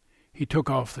glasses. He took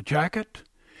off the jacket.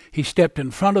 He stepped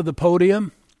in front of the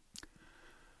podium.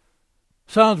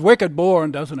 Sounds wicked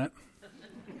boring, doesn't it?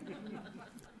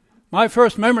 My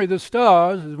first memory of the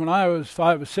stars is when I was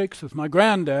 5 or 6 with my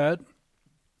granddad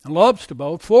in lobster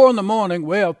boat, 4 a.m,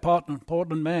 way up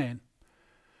Portland, Maine.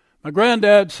 My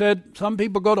granddad said, "Some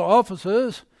people go to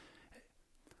offices.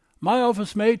 My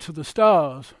office mates are the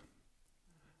stars."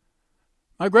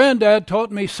 My granddad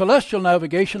taught me celestial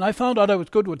navigation. I found out I was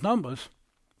good with numbers.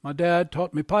 My dad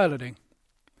taught me piloting.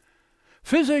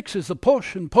 Physics is the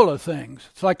push and pull of things.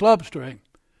 It's like lobstering.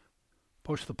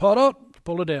 Push the pot out,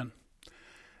 pull it in.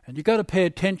 And you got to pay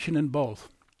attention in both.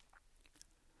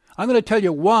 I'm going to tell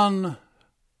you one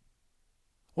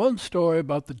story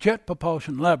about the Jet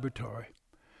Propulsion Laboratory.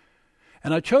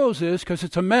 And I chose this because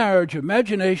it's a marriage of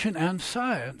imagination and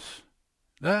science.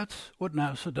 That's what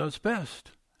NASA does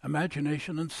best,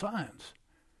 imagination and science.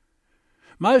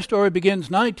 My story begins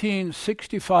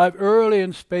 1965, early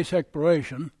in space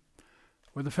exploration,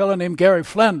 with a fellow named Gary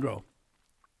Flandreau,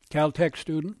 Caltech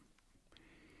student.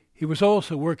 He was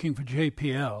also working for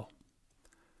JPL.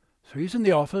 So he's in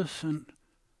the office, and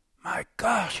my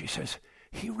gosh, he says,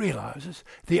 he realizes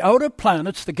the outer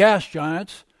planets, the gas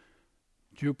giants,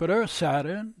 Jupiter,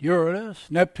 Saturn, Uranus,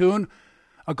 Neptune,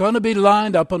 are going to be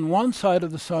lined up on one side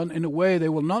of the sun in a way they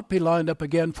will not be lined up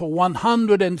again for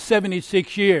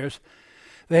 176 years.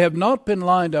 They have not been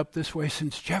lined up this way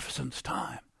since Jefferson's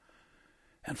time.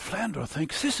 And Flandreau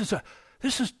thinks this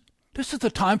is the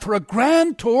time for a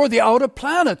grand tour of the outer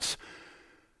planets.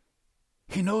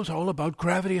 He knows all about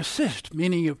gravity assist,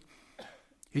 meaning you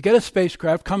get a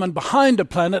spacecraft coming behind a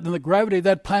planet, and the gravity of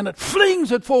that planet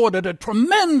flings it forward at a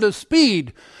tremendous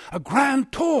speed. A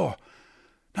grand tour.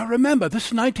 Now remember, this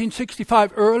is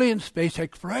 1965, early in space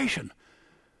exploration.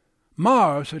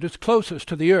 Mars, at its closest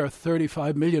to the Earth,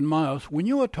 35 million miles. When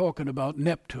you are talking about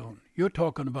Neptune, you're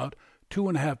talking about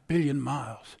 2.5 billion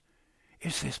miles.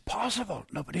 Is this possible?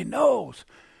 Nobody knows.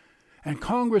 And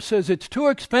Congress says it's too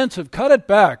expensive. Cut it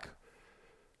back.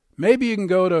 Maybe you can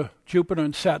go to Jupiter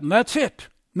and Saturn. That's it.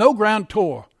 No grand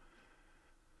tour.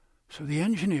 So the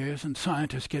engineers and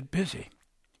scientists get busy.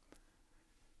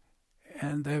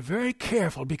 And they're very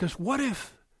careful, because what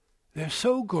if they're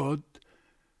so good,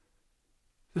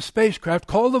 the spacecraft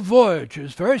called the Voyager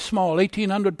is very small,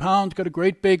 1,800 pounds, got a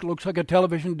great big, looks like a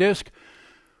television disc.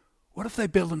 What if they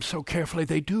build them so carefully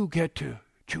they do get to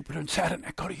Jupiter and Saturn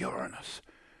and go to Uranus?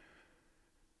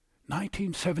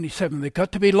 1977, they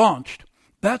got to be launched.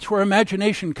 That's where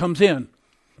imagination comes in.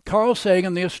 Carl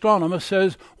Sagan, the astronomer,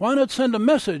 says, why not send a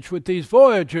message with these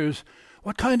Voyagers?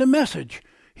 What kind of message?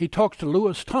 He talks to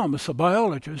Lewis Thomas, a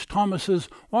biologist. Thomas says,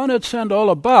 why not send all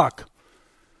a Bach?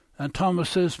 And Thomas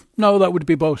says, no, that would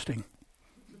be boasting.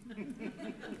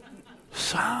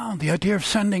 Sound, the idea of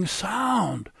sending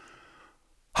sound.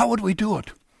 How would we do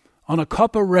it? On a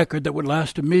copper record that would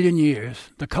last 1,000,000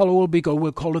 years. The color will be gold.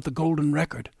 We'll call it the golden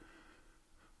record.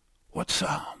 What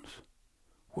sounds?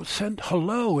 We'll send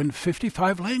hello in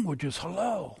 55 languages,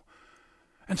 hello.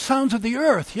 And sounds of the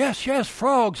earth, yes,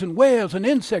 frogs and whales and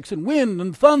insects and wind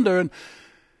and thunder.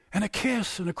 and a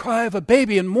kiss and a cry of a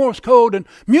baby and Morse code and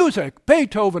music,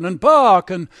 Beethoven and Bach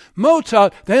and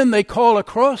Mozart. Then they call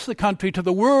across the country to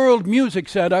the World Music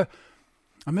Center.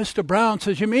 And Mr. Brown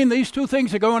says, you mean these two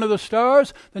things are going to the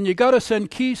stars? Then you got to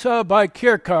send Kisa by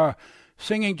Kirkar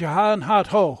singing Jahan Hat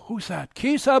Ho. Who's that?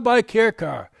 Kisa by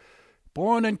Kirkar.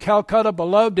 Born in Calcutta,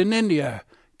 beloved in India.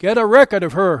 Get a record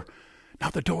of her. Now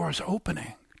the door is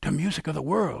opening to music of the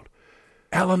world.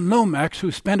 Alan Lomax, who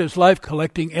spent his life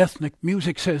collecting ethnic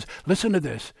music, says, listen to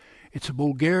this. It's a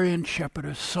Bulgarian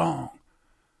shepherdess song.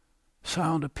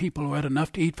 Sound of people who had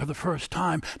enough to eat for the first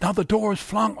time. Now the door is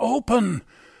flung open.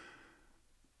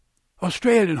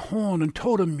 Australian horn and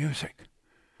totem music.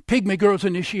 Pygmy Girl's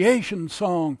initiation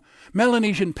song.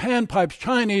 Melanesian panpipes,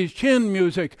 Chinese chin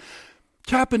music.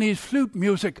 Japanese flute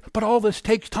music, but all this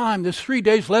takes time. There's 3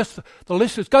 days left. The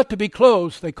list has got to be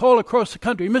closed. They call across the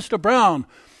country, Mr. Brown,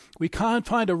 we can't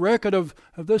find a record of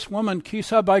this woman,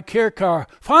 Kisa by Kirkar.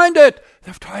 Find it!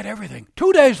 They've tried everything.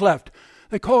 2 days left.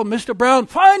 They call Mr. Brown,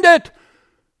 find it!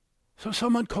 So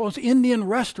someone calls Indian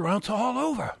restaurants all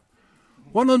over.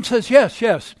 One of them says,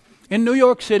 yes. In New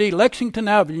York City, Lexington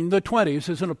Avenue in the 20s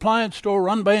is an appliance store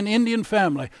run by an Indian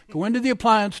family. Go into the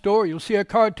appliance store, you'll see a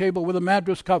card table with a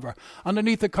mattress cover.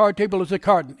 Underneath the card table is a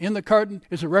carton. In the carton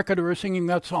is a record of her singing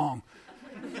that song.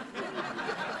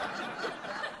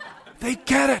 They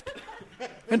get it.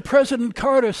 And President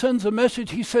Carter sends a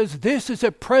message. He says, this is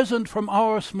a present from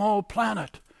our small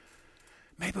planet.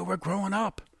 Maybe we're growing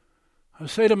up. I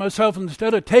say to myself,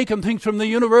 instead of taking things from the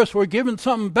universe, we're giving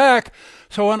something back.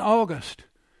 So in August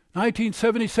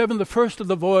 1977, the first of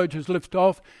the voyages lift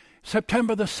off.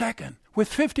 September the 2nd, with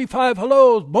 55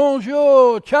 hellos.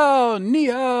 Bonjour, ciao, ni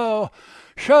hao,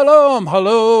 shalom,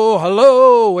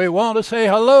 hello. We want to say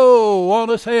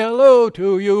hello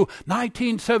to you.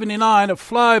 1979, a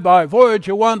flyby,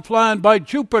 Voyager 1 flying by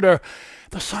Jupiter.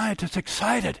 The scientists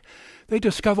excited. They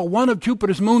discover one of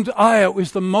Jupiter's moons, Io,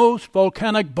 is the most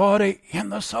volcanic body in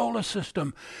the solar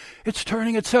system. It's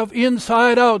turning itself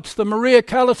inside out. It's the Maria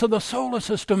Callas of the solar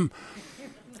system.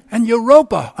 And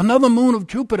Europa, another moon of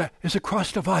Jupiter, is a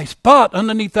crust of ice. But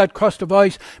underneath that crust of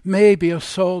ice may be a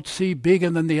salt sea bigger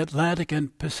than the Atlantic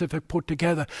and Pacific put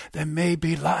together. There may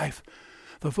be life.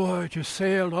 The Voyager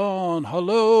sailed on.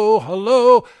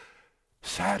 Hello.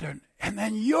 Saturn. And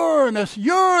then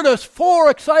Uranus, 4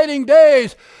 exciting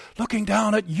days. Looking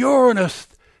down at Uranus,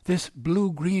 this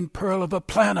blue-green pearl of a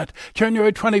planet,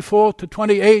 January 24th to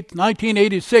 28th,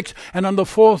 1986, and on the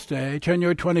 4th day,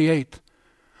 January 28th,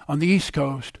 on the East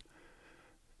Coast,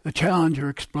 the Challenger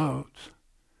explodes.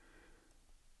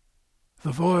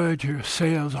 The Voyager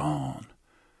sails on.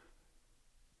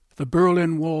 The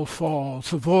Berlin Wall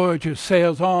falls. The Voyager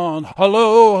sails on.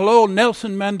 Hello,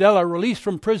 Nelson Mandela, released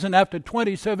from prison after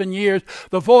 27 years.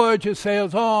 The Voyager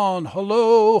sails on.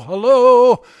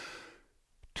 Hello.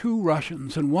 2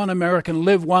 Russians and 1 American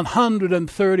live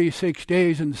 136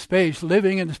 days in space.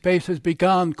 Living in space has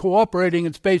begun. Cooperating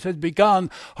in space has begun.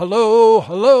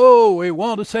 Hello. We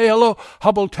want to say hello.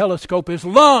 Hubble telescope is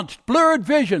launched. Blurred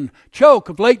vision. Choke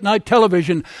of late-night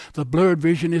television. The blurred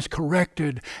vision is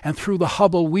corrected. And through the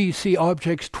Hubble we see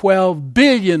objects 12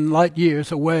 billion light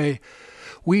years away.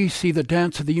 We see the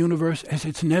dance of the universe as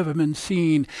it's never been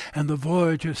seen, and the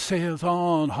Voyager sails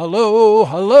on.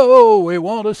 Hello, we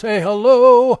want to say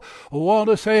hello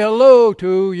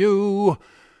to you.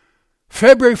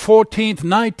 February 14th,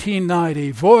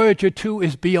 1990, Voyager 2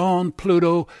 is beyond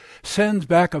Pluto, sends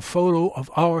back a photo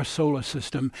of our solar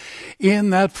system.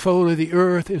 In that photo, the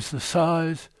Earth is the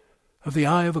size of the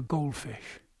eye of a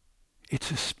goldfish. It's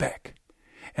a speck.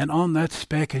 And on that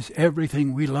speck is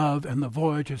everything we love, and the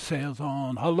Voyager sails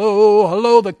on.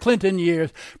 Hello, the Clinton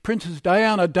years. Princess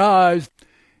Diana dies.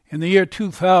 In the year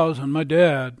 2000, my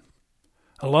dad,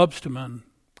 a lobsterman,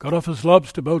 got off his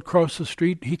lobster boat, crossed the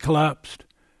street, he collapsed.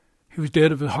 He was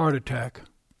dead of a heart attack.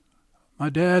 My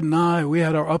dad and I, we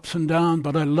had our ups and downs,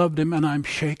 but I loved him and I'm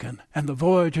shaken. And the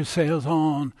Voyager sails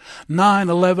on.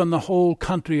 9/11, the whole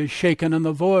country is shaken and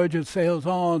the Voyager sails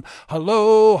on.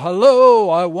 Hello,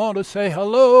 I want to say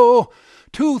hello.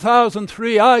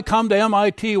 2003, I come to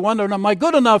MIT wondering, am I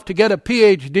good enough to get a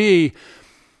PhD?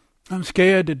 I'm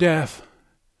scared to death.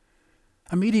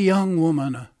 I meet a young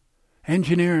woman, an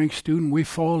engineering student, we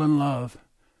fall in love.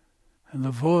 And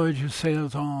the Voyager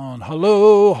sails on.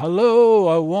 Hello,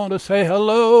 I want to say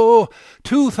hello.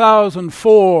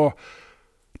 2004,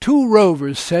 2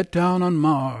 rovers set down on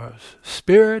Mars,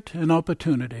 Spirit and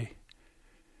Opportunity.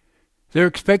 They're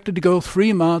expected to go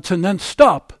 3 months and then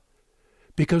stop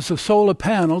because the solar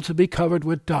panels will be covered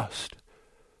with dust.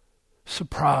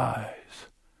 Surprise.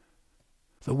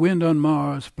 The wind on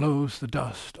Mars blows the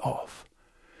dust off.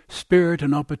 Spirit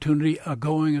and Opportunity are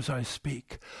going as I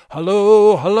speak.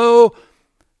 Hello, hello.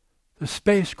 The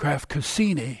spacecraft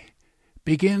Cassini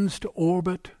begins to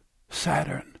orbit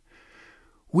Saturn.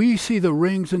 We see the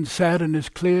rings in Saturn as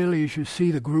clearly as you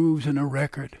see the grooves in a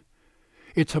record.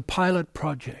 It's a pilot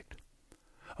project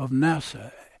of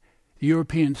NASA, the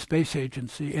European Space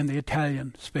Agency, and the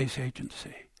Italian Space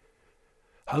Agency.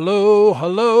 Hello,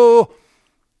 hello.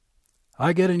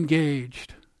 I get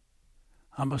engaged.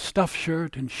 I'm a stuffed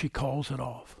shirt and she calls it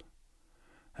off.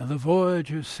 And the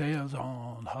Voyager sails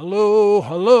on. Hello,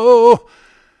 hello.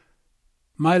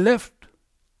 My left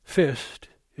fist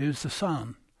is the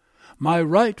sun. My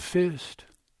right fist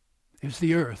is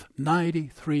the Earth,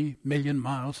 93 million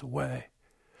miles away.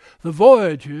 The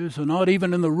Voyagers are not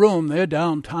even in the room, they're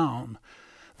downtown.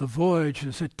 The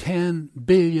Voyagers are 10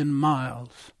 billion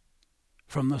miles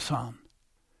from the sun.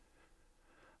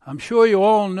 I'm sure you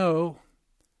all know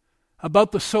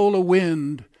about the solar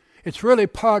wind. It's really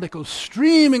particles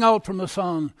streaming out from the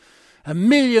sun 1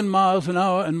 million miles an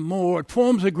hour and more. It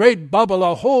forms a great bubble.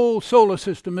 Our whole solar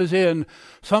system is in.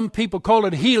 Some people call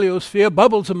it heliosphere.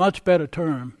 Bubble's a much better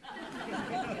term.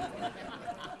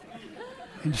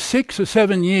 In 6 or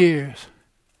 7 years,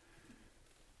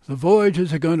 the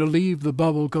Voyagers are going to leave the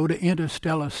bubble, go to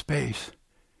interstellar space.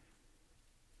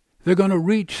 They're going to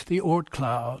reach the Oort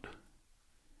cloud.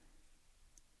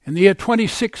 In the year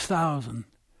 26,000,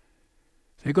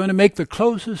 they're going to make the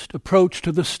closest approach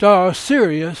to the star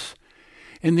Sirius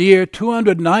in the year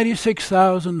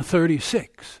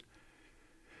 296,036.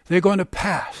 They're going to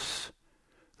pass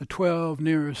the 12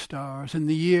 nearest stars in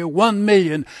the year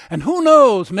 1,000,000. And who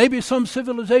knows, maybe some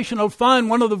civilization will find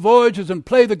one of the Voyagers and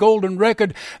play the golden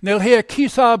record, and they'll hear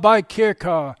Kisa by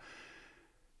Kirkar.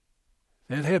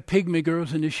 They'll hear Pygmy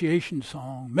Girl's initiation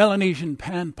song, Melanesian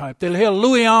panpipe. They'll hear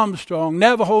Louis Armstrong,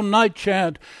 Navajo night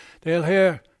chant. They'll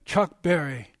hear Chuck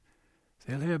Berry.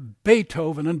 They'll hear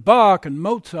Beethoven and Bach and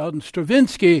Mozart and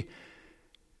Stravinsky.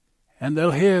 And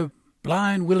they'll hear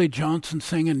Blind Willie Johnson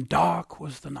singing Dark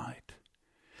Was the Night.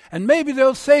 And maybe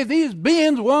they'll say these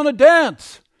beings want to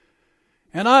dance.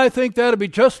 And I think that'll be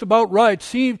just about right.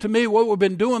 Seems to me what we've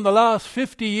been doing the last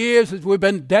 50 years is we've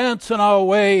been dancing our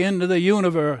way into the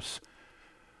universe.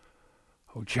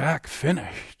 Oh, Jack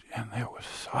finished, and there was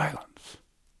silence.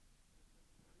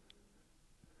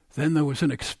 Then there was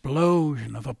an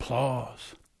explosion of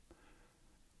applause.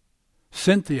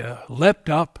 Cynthia leapt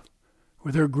up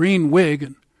with her green wig,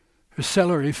 and her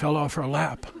celery fell off her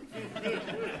lap.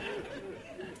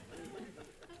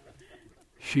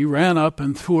 She ran up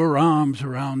and threw her arms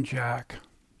around Jack.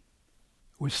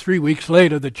 It was 3 weeks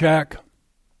later that Jack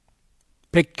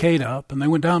picked Kate up, and they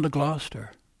went down to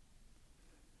Gloucester.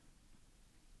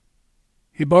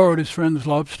 He borrowed his friend's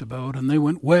lobster boat, and they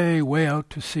went way, way out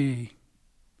to sea.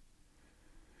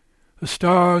 The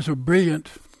stars were brilliant.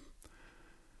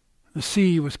 The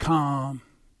sea was calm.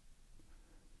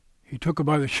 He took her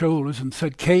by the shoulders and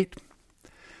said, "Kate,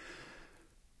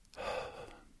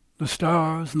 the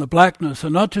stars and the blackness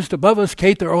are not just above us,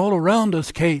 Kate, they're all around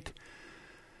us, Kate.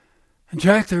 And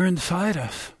Jack, they're inside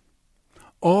us.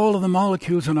 All of the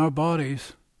molecules in our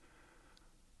bodies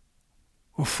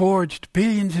were forged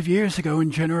billions of years ago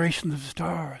in generations of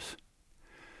stars.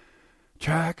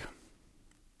 Jack,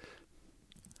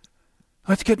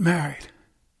 let's get married."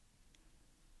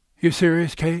 "You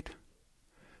serious, Kate?"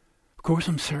 "Of course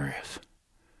I'm serious.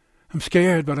 I'm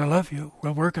scared, but I love you.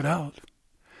 We'll work it out.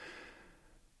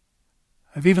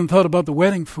 I've even thought about the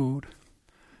wedding food.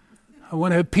 I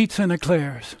want to have pizza and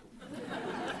eclairs."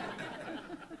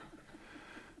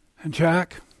 "And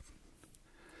Jack,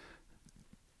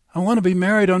 I want to be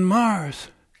married on Mars."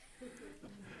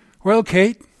 "Well,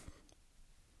 Kate,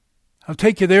 I'll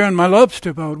take you there in my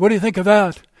lobster boat. What do you think of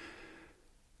that?"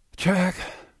 "Jack,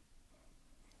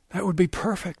 that would be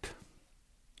perfect."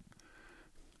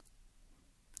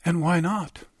 "And why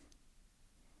not?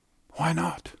 Why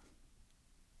not?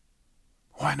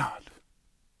 Why not?"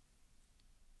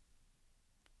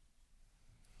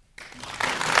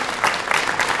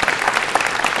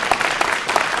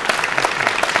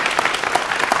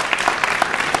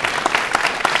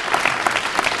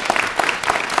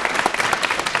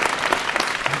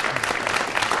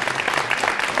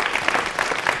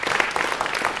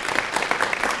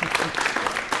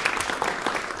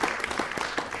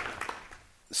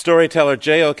 Storyteller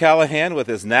Jay O'Callahan with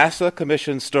his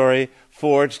NASA-commissioned story,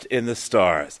 Forged in the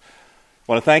Stars. I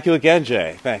want to thank you again,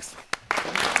 Jay. Thanks.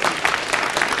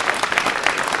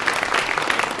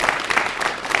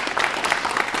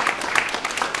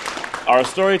 Our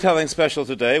storytelling special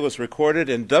today was recorded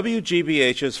in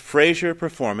WGBH's Fraser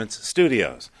Performance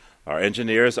Studios. Our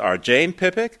engineers are Jane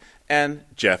Pippick and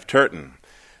Jeff Turton.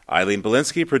 Eileen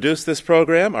Belinsky produced this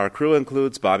program. Our crew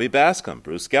includes Bobby Bascom,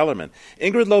 Bruce Gellerman,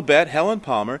 Ingrid Lobet, Helen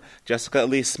Palmer, Jessica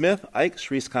Elise Smith, Ike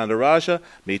Sriskandarajah,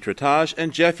 Mitra Taj,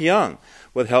 and Jeff Young,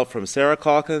 with help from Sarah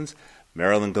Calkins,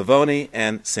 Marilyn Gavoni,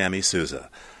 and Sammy Souza.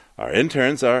 Our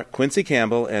interns are Quincy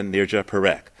Campbell and Nirja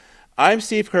Parekh. I'm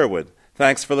Steve Curwood.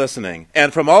 Thanks for listening.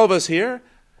 And from all of us here,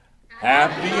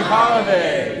 Happy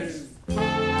Holidays!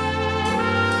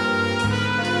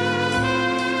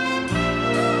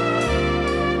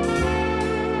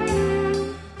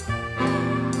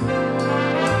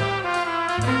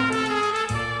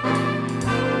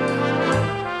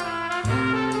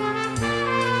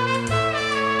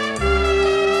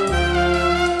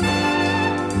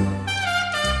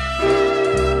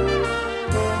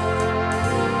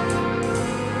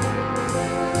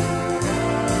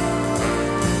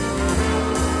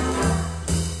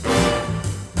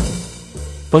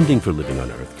 Funding for Living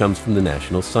on Earth comes from the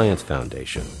National Science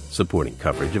Foundation, supporting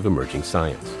coverage of emerging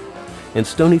science, and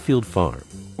Stonyfield Farm,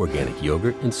 organic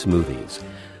yogurt and smoothies.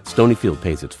 Stonyfield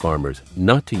pays its farmers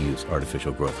not to use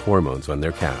artificial growth hormones on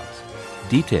their cows.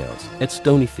 Details at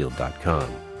stonyfield.com.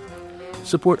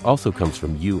 Support also comes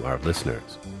from you, our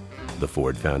listeners. The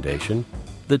Ford Foundation,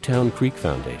 the Town Creek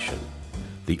Foundation,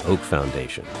 the Oak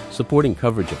Foundation, supporting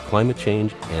coverage of climate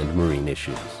change and marine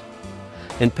issues,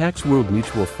 and Pax World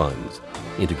Mutual Funds,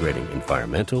 integrating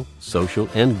environmental, social,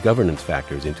 and governance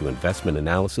factors into investment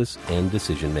analysis and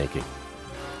decision-making.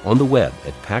 On the web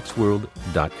at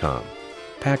paxworld.com.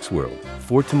 Pax World,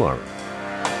 for tomorrow.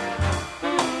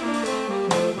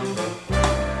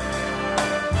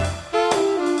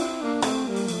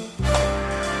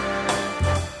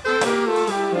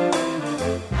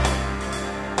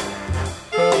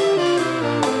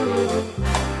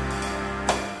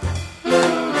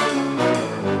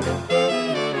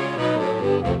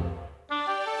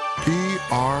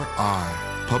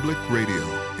 PRI, Public Radio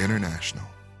International.